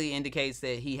basically indicates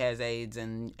that he has AIDS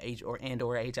and or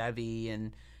HIV,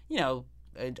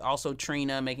 and also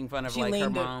Trina making fun of her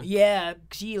mom.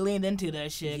 She leaned into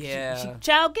that shit. Yeah.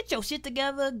 Child, get your shit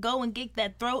together. Go and get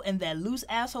that throat and that loose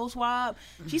asshole swab.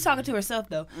 She's talking to herself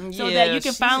though, so that you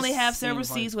can finally have several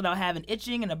seats without having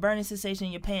itching and a burning sensation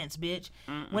in your pants, bitch.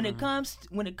 When it comes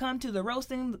to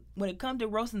roasting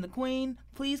the queen,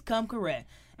 please come correct.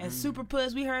 And Super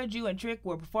Puss, we heard you and Trick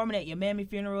were performing at your mammy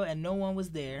funeral and no one was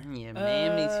there. Yeah,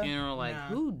 mammy's funeral.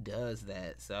 Who does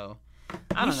that? So.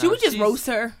 She would just roast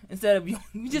her instead of you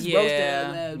just roast her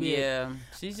a little bit. Yeah,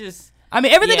 she's just. I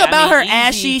mean, everything about her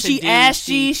ashy. She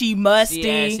ashy. She musty.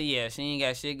 Yeah, she ain't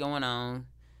got shit going on.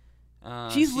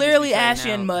 She's literally ashy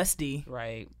and musty.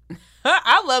 Right.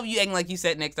 I love you acting like you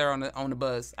sat next to her on the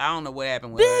bus. I don't know what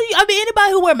happened with her. I mean,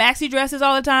 anybody who wear maxi dresses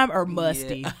all the time are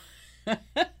musty. Yeah.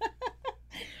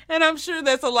 And I'm sure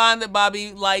that's a line that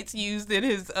Bobby Lights used in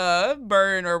his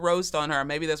burn or roast on her.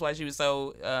 Maybe that's why she was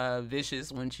so vicious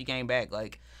when she came back.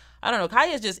 Like, I don't know.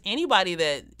 Kaya's just anybody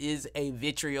that is a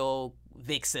vitriol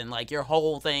vixen. Like, your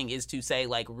whole thing is to say,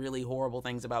 like, really horrible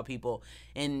things about people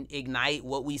and ignite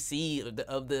what we see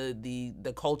of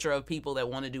the culture of people that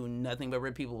want to do nothing but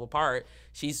rip people apart.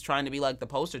 She's trying to be, like, the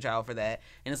poster child for that.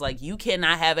 And it's like, you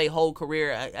cannot have a whole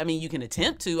career. I mean, you can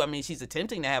attempt to. I mean, she's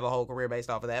attempting to have a whole career based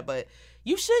off of that, but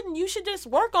you shouldn't. You should just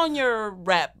work on your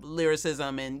rap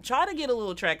lyricism and try to get a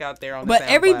little track out there on the SoundCloud.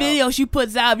 Every video she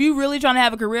puts out, if you really trying to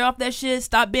have a career off that shit,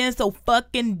 stop being so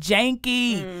fucking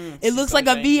janky. It looks like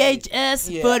janky. A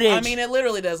VHS footage. I mean, it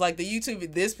literally does. Like the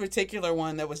YouTube, this particular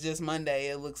one that was just Monday,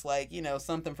 it looks like,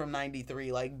 something from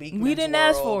 93, like Beekman's World. We didn't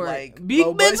ask for like it.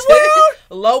 Beekman's World?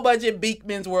 Low budget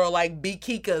Beekman's World, like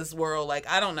Beekika's World. Like,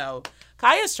 I don't know.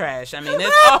 Kaya's trash. I mean,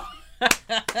 it's all...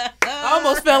 I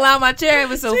almost fell out my chair. It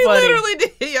was so funny. She literally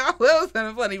did, y'all. That was kind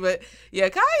of funny, but yeah,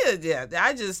 Kaya.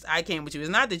 I can't with you. It's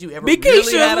not that you ever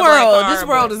really had a black arm, this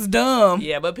world is dumb.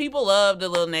 Yeah, but people love the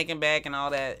little neck and back and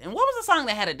all that. And what was the song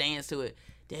that had a dance to it?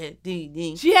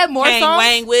 She had more songs.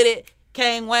 Wang with it.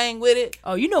 Kang Wang with it.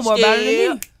 Oh, you know more about it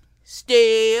than me.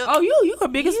 Still. Oh, you her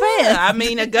biggest fan. I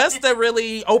mean, Augusta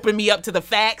really opened me up to the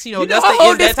facts. Augusta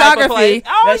is that type of place.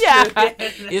 Oh, yeah.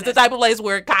 It's the type of place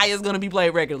where Kaya's going to be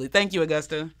played regularly. Thank you,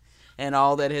 Augusta, and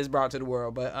all that has brought to the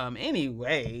world. But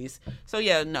anyways, so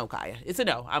yeah, no, Kaya. It's a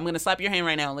no. I'm going to slap your hand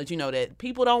right now and let you know that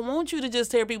people don't want you to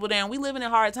just tear people down. We living in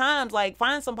hard times. Like,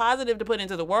 find some positive to put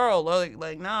into the world.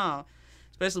 Like nah.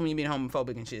 Especially when you're being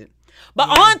homophobic and shit. But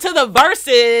on to the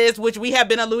verses, which we have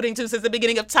been alluding to since the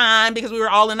beginning of time because we were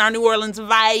all in our New Orleans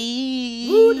vibe.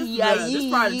 Ooh, this is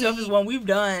probably the toughest one we've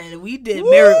done. We did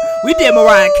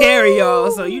Mariah Carey, y'all,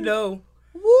 so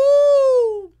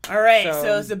Woo! All right,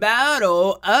 so it's the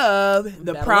battle of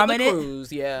the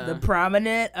prominent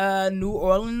New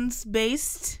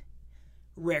Orleans-based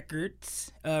record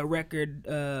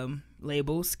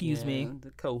label, excuse me. The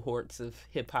cohorts of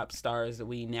hip-hop stars that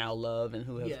we now love and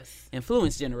who have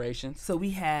influenced generations. So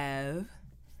we have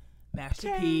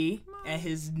Master P and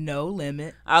his No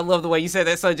Limit. I love the way you said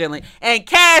that so gently. And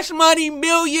Cash Money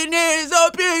Millionaires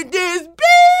up in this bitch!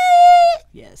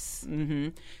 Yes. Mm-hmm.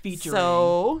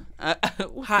 Featuring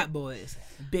Hot Boys,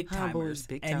 Big Timers,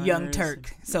 and Young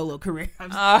Turk solo career.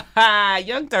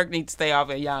 Young Turk needs to stay off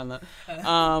of Yana.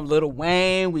 Lil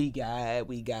Wayne, we got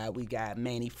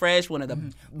Manny Fresh, one of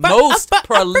the most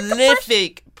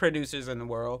prolific producers in the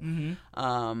world.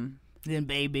 Then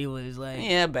Baby was like,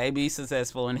 Baby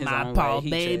successful in his own Paul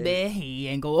way. Baby, he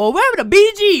ain't go. Oh, where the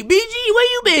BG?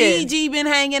 Where you been? BG been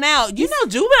hanging out. You know,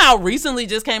 Juvenile recently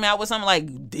just came out with something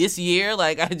like this year.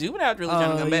 Like Juvenile really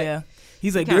trying to come back.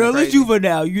 He's like, girl, it's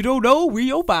Juvenile. You don't know,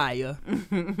 we on fire.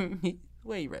 The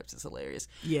way he raps is hilarious.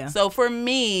 Yeah. So for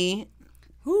me,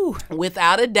 Whew.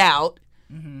 without a doubt,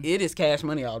 it is Cash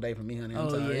Money all day for me, honey. I'm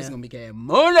sorry. yeah. It's going to be Cash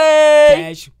Money.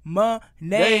 Cash Money.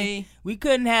 Day. We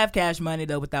couldn't have Cash Money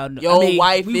though without. Your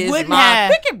wife we is wouldn't my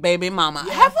have. picket baby mama.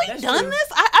 Have we that's done true. this?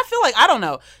 I feel like, I don't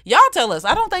know. Y'all tell us.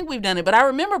 I don't think we've done it, but I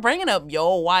remember bringing up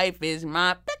your wife is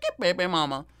my picket baby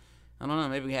mama. I don't know.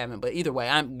 Maybe we haven't, but either way,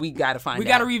 we got to find out. We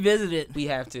got to revisit it. We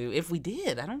have to. If we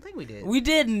did, I don't think we did. We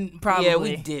didn't probably. Yeah,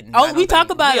 we didn't. Oh, we talk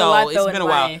about it a lot though. It's been a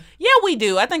while. Yeah, we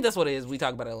do. I think that's what it is. We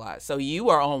talk about it a lot. So you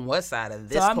are on what side of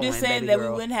this? So I'm coin, just saying baby that girl?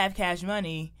 we wouldn't have Cash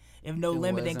Money if No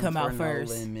Limit didn't come out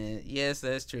first. No Limit. Yes,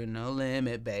 that's true. No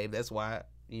Limit, babe. That's why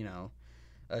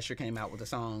Usher came out with a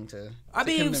song to. I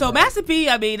mean, commemorate. so Master P.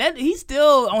 I mean, he's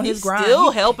still on his grind.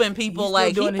 Still helping people. he's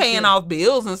Like still he doing his paying shit. off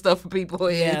bills and stuff for people.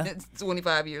 Yeah.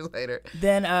 25 years later.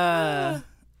 Then but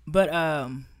But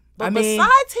I mean,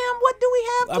 besides him, what do we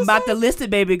have to about say? the listed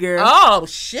baby girl. Oh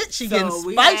shit, she So getting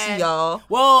we spicy, had- y'all.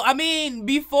 Well, I mean,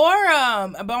 before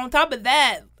but on top of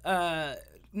that,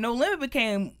 No Limit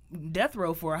became Death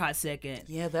Row for a hot second.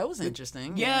 Yeah, that was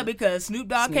interesting. Yeah, because Snoop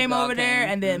Dogg Snoop came Dogg over there, came,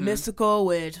 and then Mystical,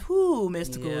 which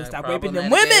Mystical, Yeah, stop raping them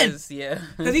problematic women. as- yeah.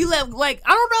 Because he left, like, I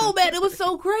don't know, man. It was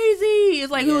so crazy.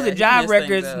 It's like he was Yeah, at he Jive messed Records,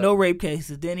 things up. no rape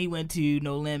cases. Then he went to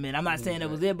No Limit. I'm not saying that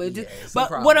was it, but Yeah, just, some but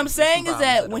problems. what I'm There's saying some is problems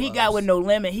that that when it he got was. with No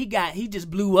Limit, he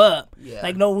just blew up. Yeah.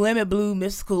 Like No Limit blew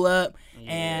Mystical up.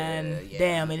 And yeah.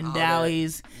 damn, and All now that.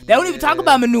 he's. They don't even talk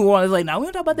about him in New Orleans. Like, nah, we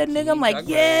don't talk about that nigga. I'm like, talk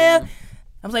about yeah. him.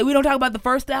 I was like, we don't talk about the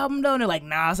first album though. And they're like,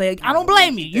 nah. I say, I don't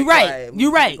blame you. You're right.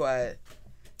 You're right. Quiet.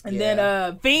 And Yeah.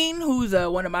 then Fiend, who's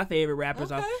one of my favorite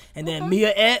rappers, Okay, and then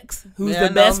Mia X, who's Yeah,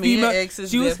 the best Mia female. X is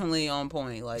She was, definitely on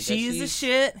point. Like she is the she's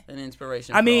shit. An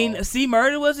inspiration. I for mean, all. C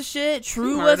Murder was a shit.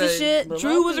 True was a Murder, shit. but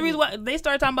True was the people- reason why they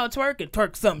started talking about twerking.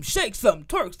 Twerk something, shake something,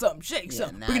 twerk something, shake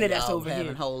something. now Bringing that ass y'all over having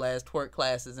here. whole ass twerk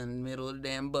classes in the middle of the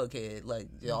damn Buckhead, like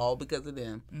all because of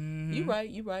them. Mm-hmm. You right.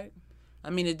 You right. I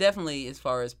mean, it definitely, as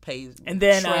far as pays, And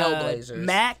then Trailblazers.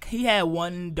 Mac, he had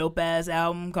one dope ass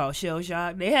album called Shell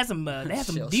Shock. They had some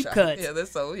Shell deep Shock. cuts. Yeah, that's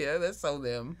so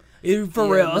them. For Yeah, real,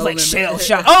 it's no like limit. Shell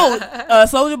Shock. Oh,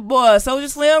 Soldier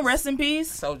Slim, rest in peace.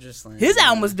 Soldier Slim. His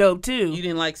album was dope too. You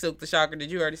didn't like Silk the Shocker?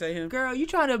 Did you already say him? Girl, you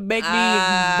trying to make me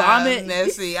vomit?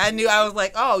 Let's see. I knew. I was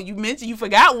like, oh, you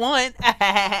forgot one.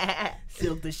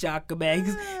 Silk the Shocker, man.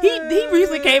 'Cause he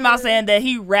recently came out saying that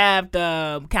he rapped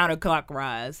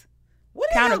counterclockwise. What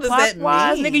the hell does that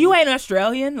Counterclockwise, mean? nigga, you ain't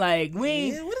Australian. Like we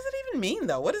ain't. Yeah, what does it even mean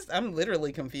though? I'm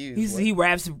literally confused. He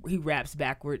raps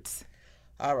backwards.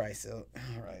 All right, so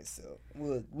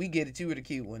look, we get it. You were the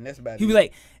cute one. That's about it. He was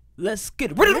like, "Let's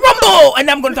get ready to rumble," and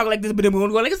I'm gonna talk like this, but then we're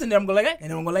gonna go like this, and then I'm gonna go like that, and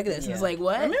then I'm gonna go like this. And it's like,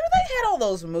 what? Remember they had all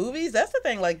those movies? That's the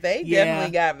thing. Like they Yeah.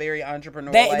 definitely got very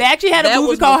entrepreneurial. They Like, actually had a that movie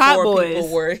was called Hot before Boys. people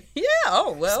were- yeah.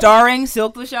 Oh well. Starring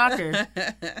Silk the Shocker,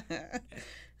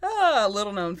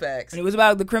 Little known facts. and it was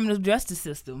about the criminal justice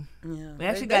system. Yeah. They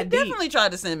actually they got deep. definitely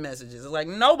tried to send messages. Like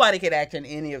nobody could act in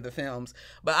any of the films,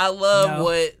 but I love No.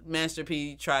 what Master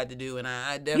P tried to do, and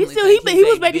I He definitely still think he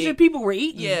was made making big- sure people were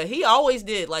eating. Yeah, he always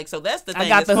did. Like, so that's the I thing.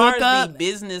 got as the far hook as up. the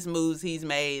business moves he's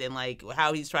made and like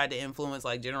how he's tried to influence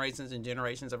like generations and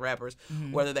generations of rappers,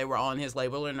 Mm-hmm. whether they were on his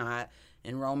label or not.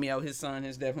 And Romeo, his son,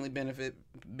 has definitely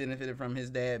benefited from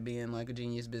his dad being like a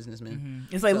genius businessman.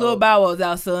 It's like So- Lil Bow Wow's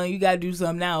out, son. You gotta do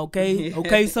something now, okay?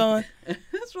 Okay, son.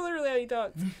 That's literally how he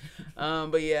talks.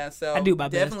 But yeah, so I do my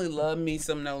best. definitely love me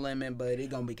some No Limit, but it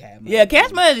gonna be Cash Money. Yeah,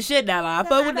 Cash Money is the shit now. I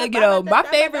fuck with that. My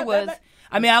favorite was.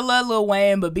 I mean, I love Lil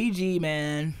Wayne, but BG,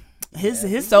 man,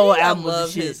 his solo album I was love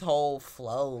the shit. his whole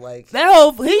flow. Like That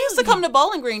whole he used to come to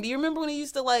Bowling Green. Do you remember when he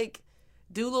used to like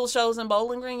do little shows in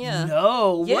Bowling Green? Yeah.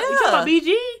 No, what? You Yeah. talking about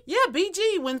BG? Yeah,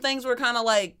 BG, when things were kind of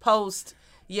like post,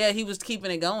 yeah, he was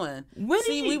keeping it going. When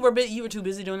See, did he- you were too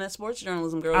busy doing that sports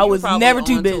journalism, girl. I You were was probably never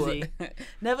too on busy. tour.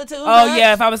 Never too Oh much?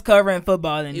 yeah, if I was covering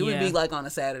football, then It would yeah. be like on a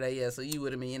Saturday, yeah, so you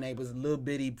would have been, and they was little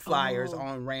bitty flyers Oh,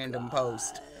 on random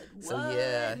posts. So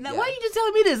yeah. Now, yeah. why are you just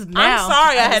telling me this now? I'm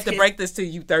sorry I I'm had just to kidding. break this to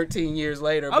you 13 years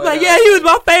later. I'm but, like, yeah, he was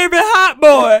my favorite hot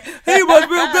boy. He was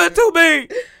real good to me.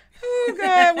 Oh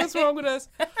God, what's wrong with us?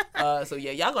 So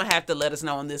yeah, y'all gonna have to let us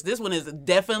know on this. This one is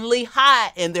definitely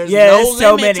hot, and there's Yeah, no there's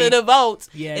so limit many. to the votes.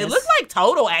 Yes. It looks like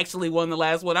Total actually won the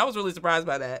last one. I was really surprised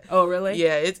by that. Oh really?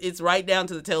 Yeah, it's right down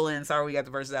to the tail end. Sorry, we got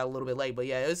the verses out a little bit late, but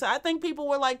yeah, I think people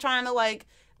were like trying to like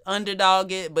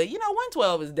underdog it, but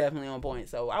 112 is definitely on point.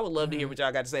 So I would love to hear what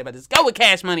y'all got to say about this. Go with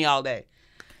Cash Money all day.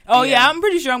 Oh Yeah. yeah, I'm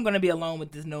pretty sure I'm gonna be alone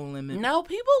with this No Limit. No,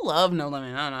 people love No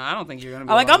Limit. I don't think you're gonna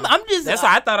be. Like alone. I'm just. That's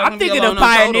why I thought I was I'm gonna be thinking of alone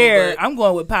on Total, Pioneer. but- I'm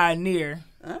going with Pioneer.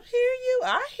 I hear you.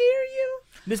 I hear you.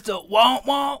 Mr.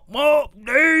 Womp.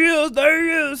 There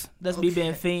he is. That's me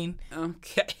being Fiend.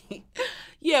 Okay.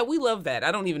 Yeah, we love that.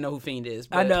 I don't even know who Fiend is.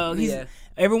 But I know.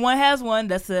 Everyone has one.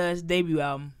 That's his debut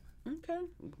album. Okay.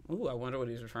 Ooh, I wonder what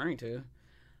he's referring to.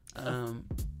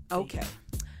 Okay.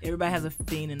 Everybody has a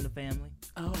fiend in the family.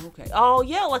 Oh, okay. Oh,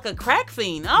 yeah, like a crack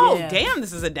fiend. Oh, Yeah. damn,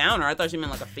 this is a downer. I thought you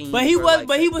meant like a fiend. But he for, was. like,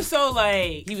 But he was so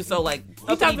like. He was so like.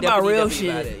 He talked about real shit.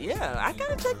 About it. Yeah, I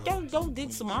gotta go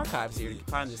dig some archives here to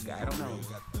find this guy. I don't know.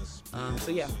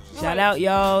 So yeah. Shout out,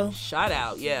 y'all. Shout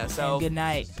out, yeah. So And good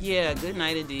night. Yeah, good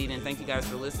night indeed, and thank you guys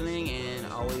for listening. And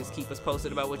always keep us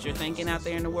posted about what you're thinking out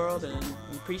there in the world. And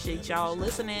we appreciate y'all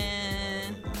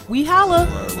listening. We holla.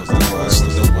 What's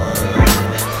the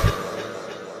word?